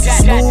can't lose it.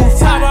 Smooth.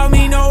 Talk about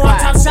me, no one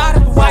top shot.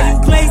 But why you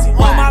glazing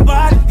on my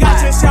body? Got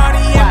your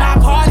shawty at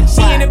my party.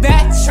 She in the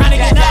back, tryna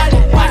get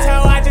naughty. Watch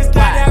how I just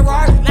got that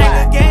Rari. Like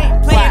a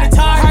game, playing the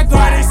tar. Her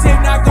garden,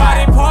 sip, not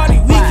garden party.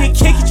 We can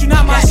kick it, you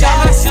not my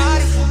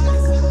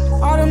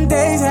shawty. All them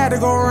days had to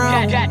go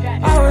around.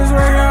 I was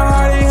working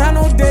hard, ain't had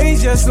no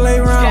days, just lay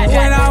around.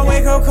 When I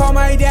wake up, call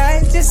my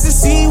dad just to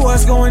see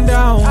what's going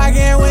down. I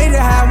can't wait to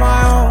have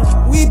my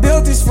own. We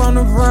built this from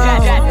the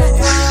ground.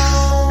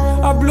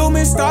 A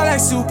blooming star like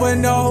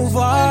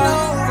supernova.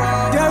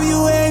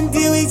 WND,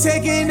 we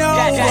taking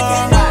over.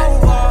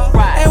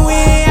 And we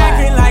ain't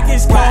acting like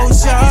it's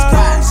kosher.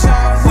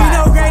 We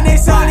know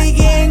greatness only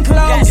getting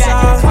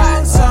closer.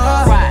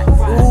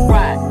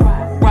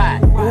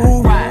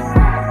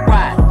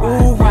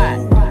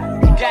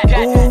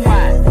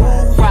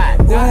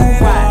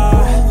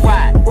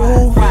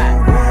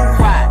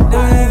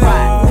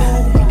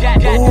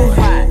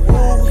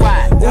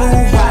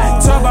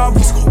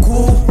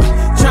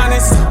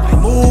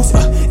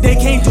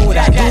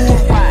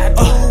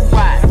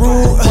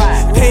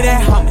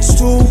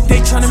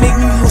 Tryna make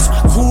me lose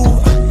my cool.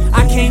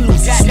 I can't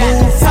lose it.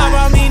 Smooth. Talk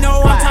about me,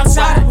 no one top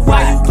shot.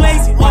 Why you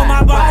glazing on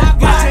my body?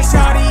 Got your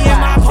shawty in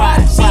my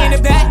party. She in the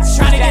back,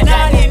 tryna get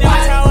naughty.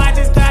 Watch how I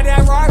just got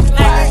that Rari.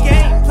 Like a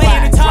game,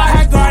 playing the tar.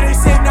 Her garden,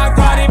 sip, not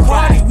garden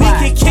party. We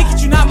can kick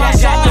it, you not my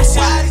shawty.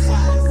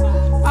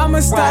 I'm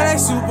a star like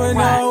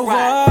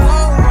supernova.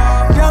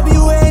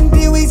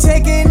 WND, we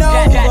taking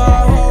over.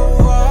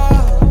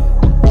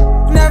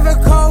 Never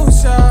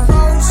kosher.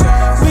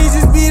 We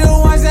just be the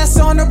ones that's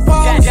on the poster.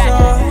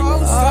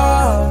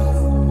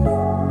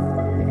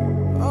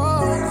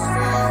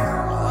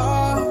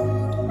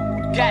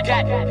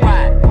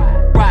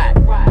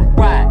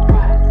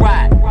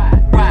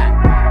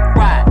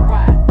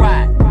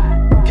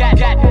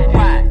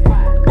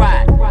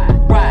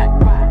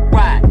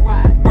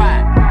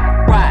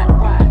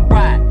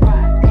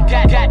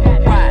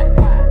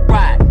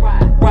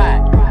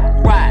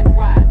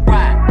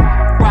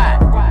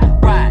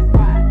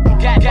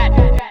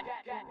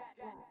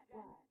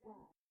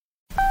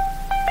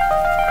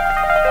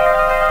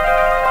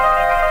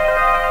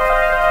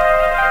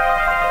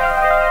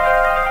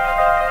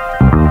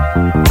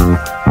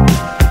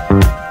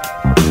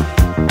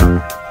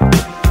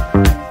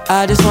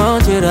 I just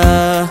want you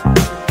to.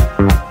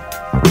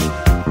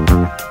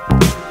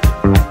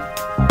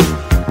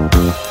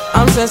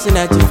 I'm sensing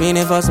that you're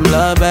feeling for some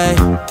love, babe.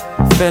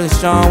 Feeling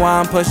strong while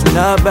I'm pushing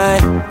up,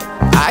 babe.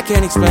 I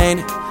can't explain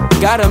it.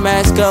 Gotta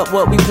mask up,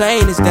 what we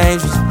playing is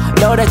dangerous.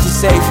 Know that you're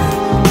safe,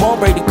 won't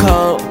break the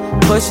code.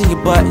 Pushing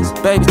your buttons,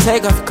 baby,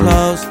 take off your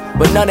clothes.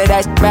 But none of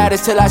that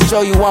matters till I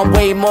show you I'm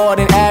way more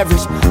than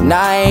average.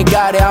 Nah, I ain't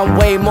got it, I'm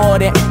way more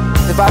than.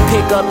 If I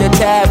pick up the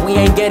tab, we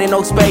ain't getting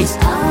no space.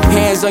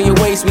 Hands on your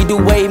waist, we do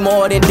way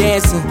more than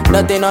dancing.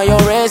 Nothing on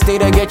your wrist,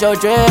 need to get your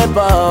drip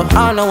up.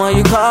 I don't know when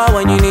you call,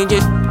 when you need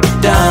your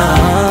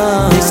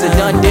done. It's a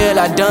done deal,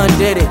 I done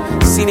did it.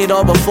 Seen it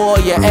all before,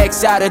 your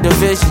ex out of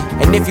division.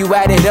 And if you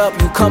add it up,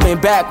 you coming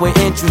back with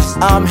interest.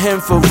 I'm him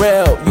for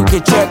real, you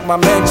can check my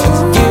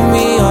mentions. Give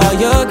me all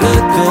your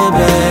good,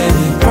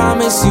 baby.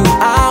 Promise you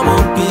I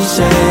won't be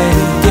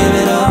shady. Give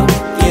it up,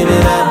 give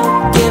it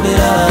up, give it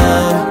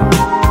up.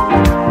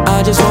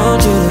 I just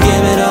want you to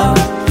give it up,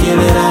 give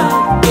it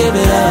up, give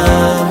it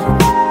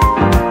up.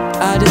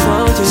 I just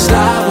want you to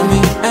slide with me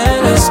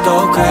and let's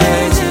go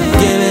crazy.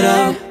 Give it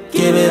up,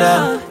 give it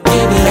up,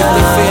 give it up. If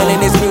the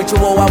feeling is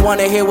mutual, I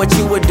wanna hear what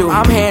you would do.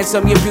 I'm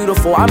handsome, you're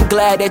beautiful, I'm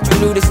glad that you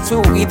knew this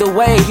too. Either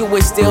way, you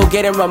was still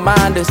getting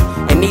reminders.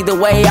 And either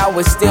way, I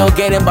was still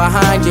getting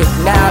behind you.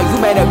 Now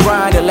you made a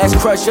grinder, let's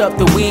crush up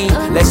the weed.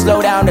 Let's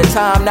slow down the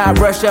time, not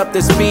rush up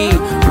the speed.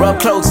 Rub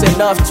close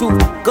enough to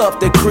fuck up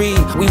the creed.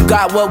 We've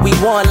got what we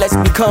want, let's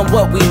become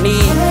what we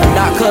need.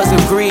 Not cause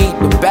of greed,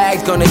 the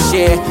bag's gonna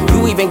share.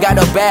 You even got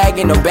a bag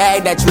in the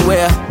bag that you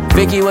wear.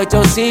 Vicky, with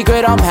your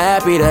secret, I'm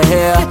happy to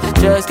hear.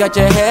 Just got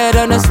your head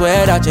on the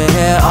sweat out your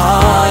hair.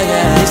 Oh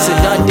yeah, it's a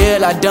done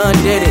deal, I done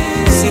did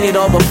it. Seen it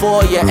all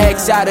before, your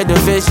ex out of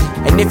division.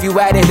 And if you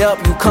add it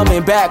up, you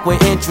coming back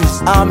with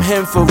interest. I'm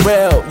him for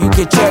real, you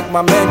can check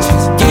my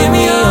mentions. Give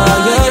me all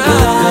your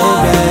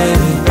good,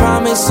 baby.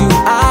 Promise you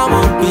I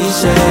won't be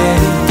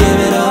shady. Give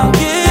it up,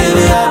 give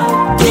it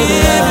up, give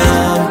it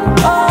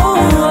up.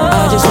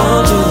 I just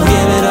want you to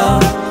give it up,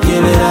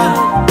 give it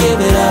up, give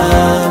it up.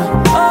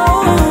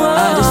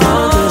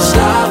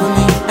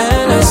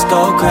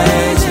 Go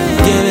crazy,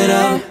 give it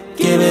up,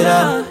 give it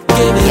up,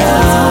 give it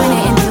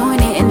up. Doing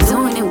it and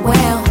doing it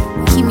well.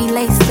 Keep me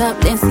laced up,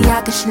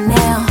 Balenciaga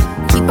Chanel.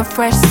 Keep a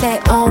fresh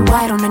set, all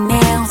white on the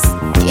nails.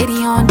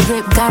 Giddy on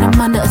drip, got him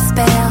under a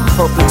spell.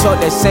 Hope you talk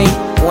that same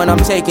when I'm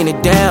taking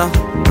it down.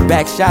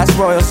 Back shots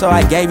royal, so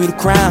I gave you the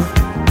crown.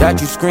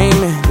 Got you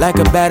screaming like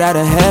a bat out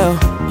of hell.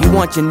 You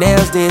want your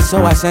nails did,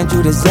 so I sent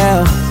you the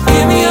Zelle.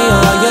 Give me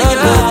all your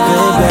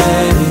good,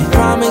 baby.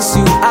 Promise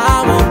you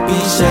I won't be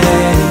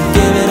shady.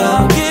 Give it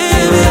up,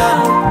 give it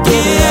up,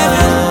 give it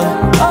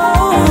up.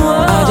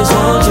 I just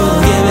want you to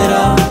give it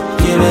up,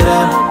 give it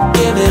up,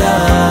 give it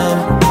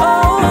up.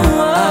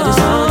 I just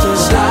want you to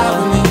slide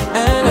with me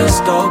and let's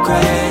go crazy.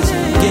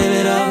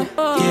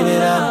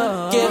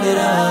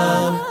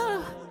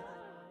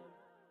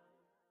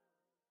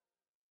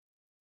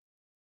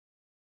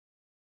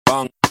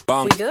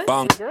 bang,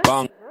 bang,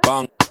 bang,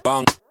 bang,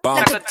 bang, bang,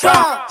 Like a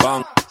drum.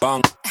 bang,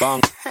 bang,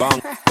 bang,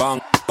 bang,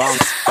 bang, bang,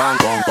 bang,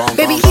 bang, bang.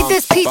 Baby, eat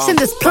this peach and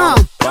this plum.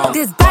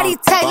 This body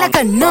tight like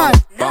a nun.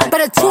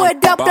 Better chew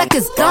it up like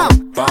it's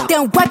gum.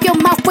 Then wipe your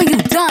mouth when you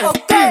done.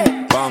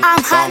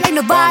 I'm hot like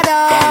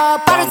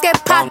Nevada. Bottles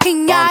get popped,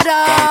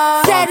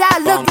 piñata. Said I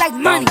look like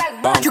money.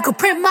 You could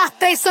print my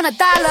face on $1.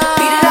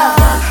 Beat it up.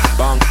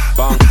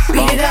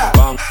 Beat it up.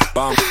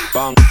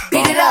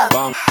 Beat it up.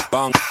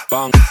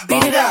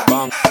 Beat it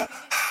up.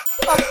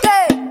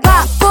 Okay.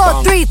 5,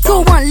 4, 3,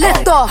 2, 1,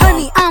 lift off.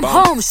 Honey, I'm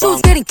home.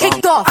 Shoes getting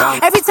kicked off.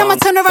 Every time I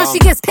turn around, she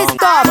gets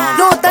pissed off.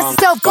 Lord, that's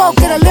yourself, go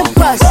get a lip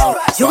brush.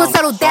 You gon'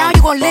 settle down,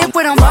 you gon' live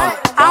with him. I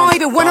don't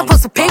even wanna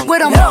post a pic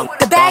with him.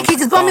 The bag he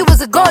just bought me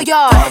was a go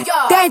yard.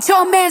 That ain't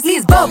your man's,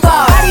 he's bubba.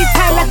 Body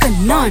tight like a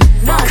nun.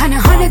 Kinda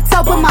hunted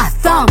up with my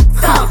thumb.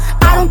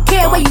 I don't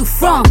care where you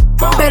from.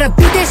 Better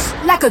beat this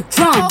shit like a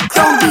drum.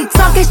 Don't be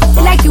talking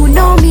shit like you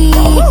know me.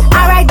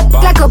 I ride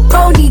like a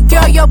pony,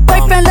 girl. Your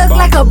boyfriend look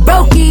like a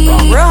brokey.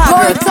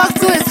 Boy, talk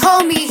to his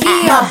homie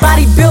here. My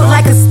body built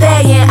like a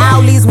stallion.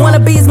 All these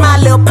wannabes, my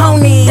little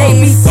pony. They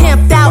be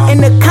camped out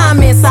in the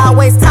comments,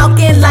 always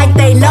talking like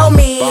they know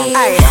me.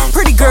 Ay,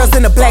 pretty girls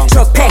in a black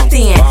truck packed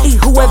in. Eat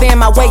whoever in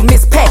my way,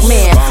 Miss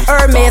Pac-Man.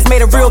 Hermes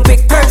made a real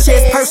big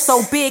purchase. Purse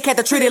so big, had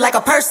to treat it like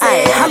a person.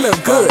 I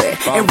look good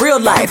in real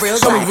life.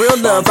 Show me real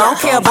love. I don't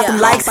care about them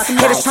likes.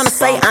 Haters tryna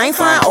say I ain't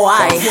fine or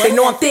I ain't. They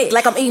know I'm thick,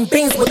 like I'm eating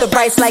beans with the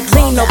rice, like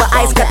lean over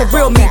ice. Got the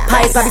real meat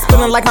pies. I be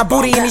spilling like my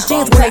booty in these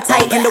jeans when they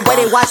tight. And the way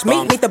they watch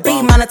me need to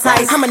be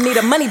monetized. I'ma need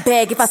a money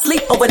bag if I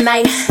sleep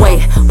overnight.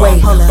 Wait.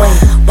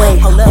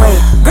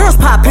 Girls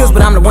pop pills,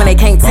 but I'm the one they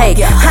can't take.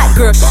 Hot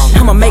girl,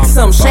 I'ma make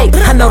some shake.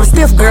 I know the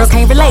stiff girls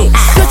can't relate.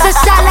 Shoot a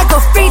shot like a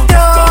free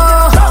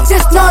throw.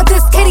 Just know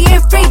this kitty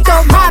ain't free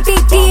throw. My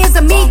BD is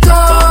amigo.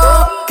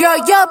 Girl,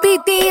 your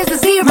BD is a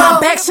zero. My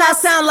back shot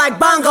sound like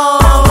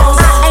bongo.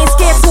 I ain't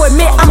scared to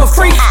admit I'm a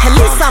freak. At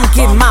least I'm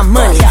getting my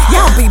money.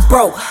 Y'all be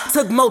broke.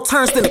 Took more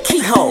turns than a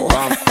keyhole.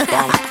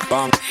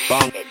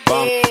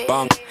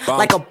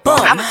 Like a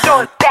bum. I'm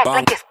throwing back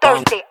like it's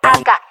Thursday.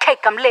 I got cake,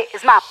 I'm lit,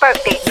 it's my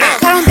birthday. I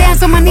don't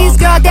dance on my knees,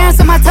 girl, dance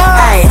on my toes.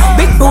 Ay,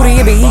 big booty,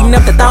 it be eating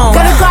up the thong.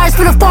 Got a guards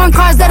for the foreign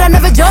cars that I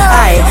never drove.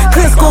 Ay,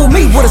 could school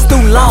me with a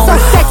student loan. So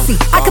sexy,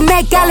 I can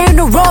make gala in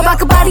the robe. I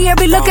can body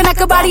every look and I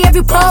can body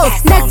every pose.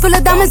 Neck full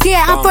of diamonds,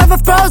 yeah, I'm forever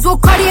froze. Will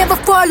Cardi ever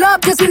fall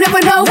up? Cause you never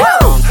know. Woo!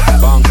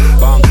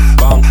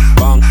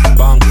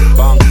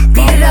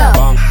 Beat it up.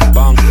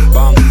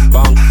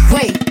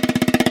 Wait.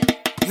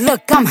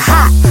 Look, I'm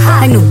hot,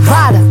 like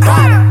Nevada.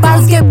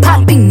 Bottles get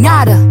popped,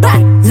 piñata.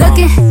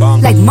 Looking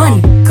like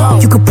money.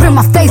 You could print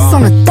my face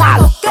on $1.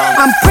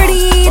 I'm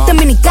pretty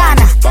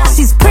Dominicana.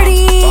 She's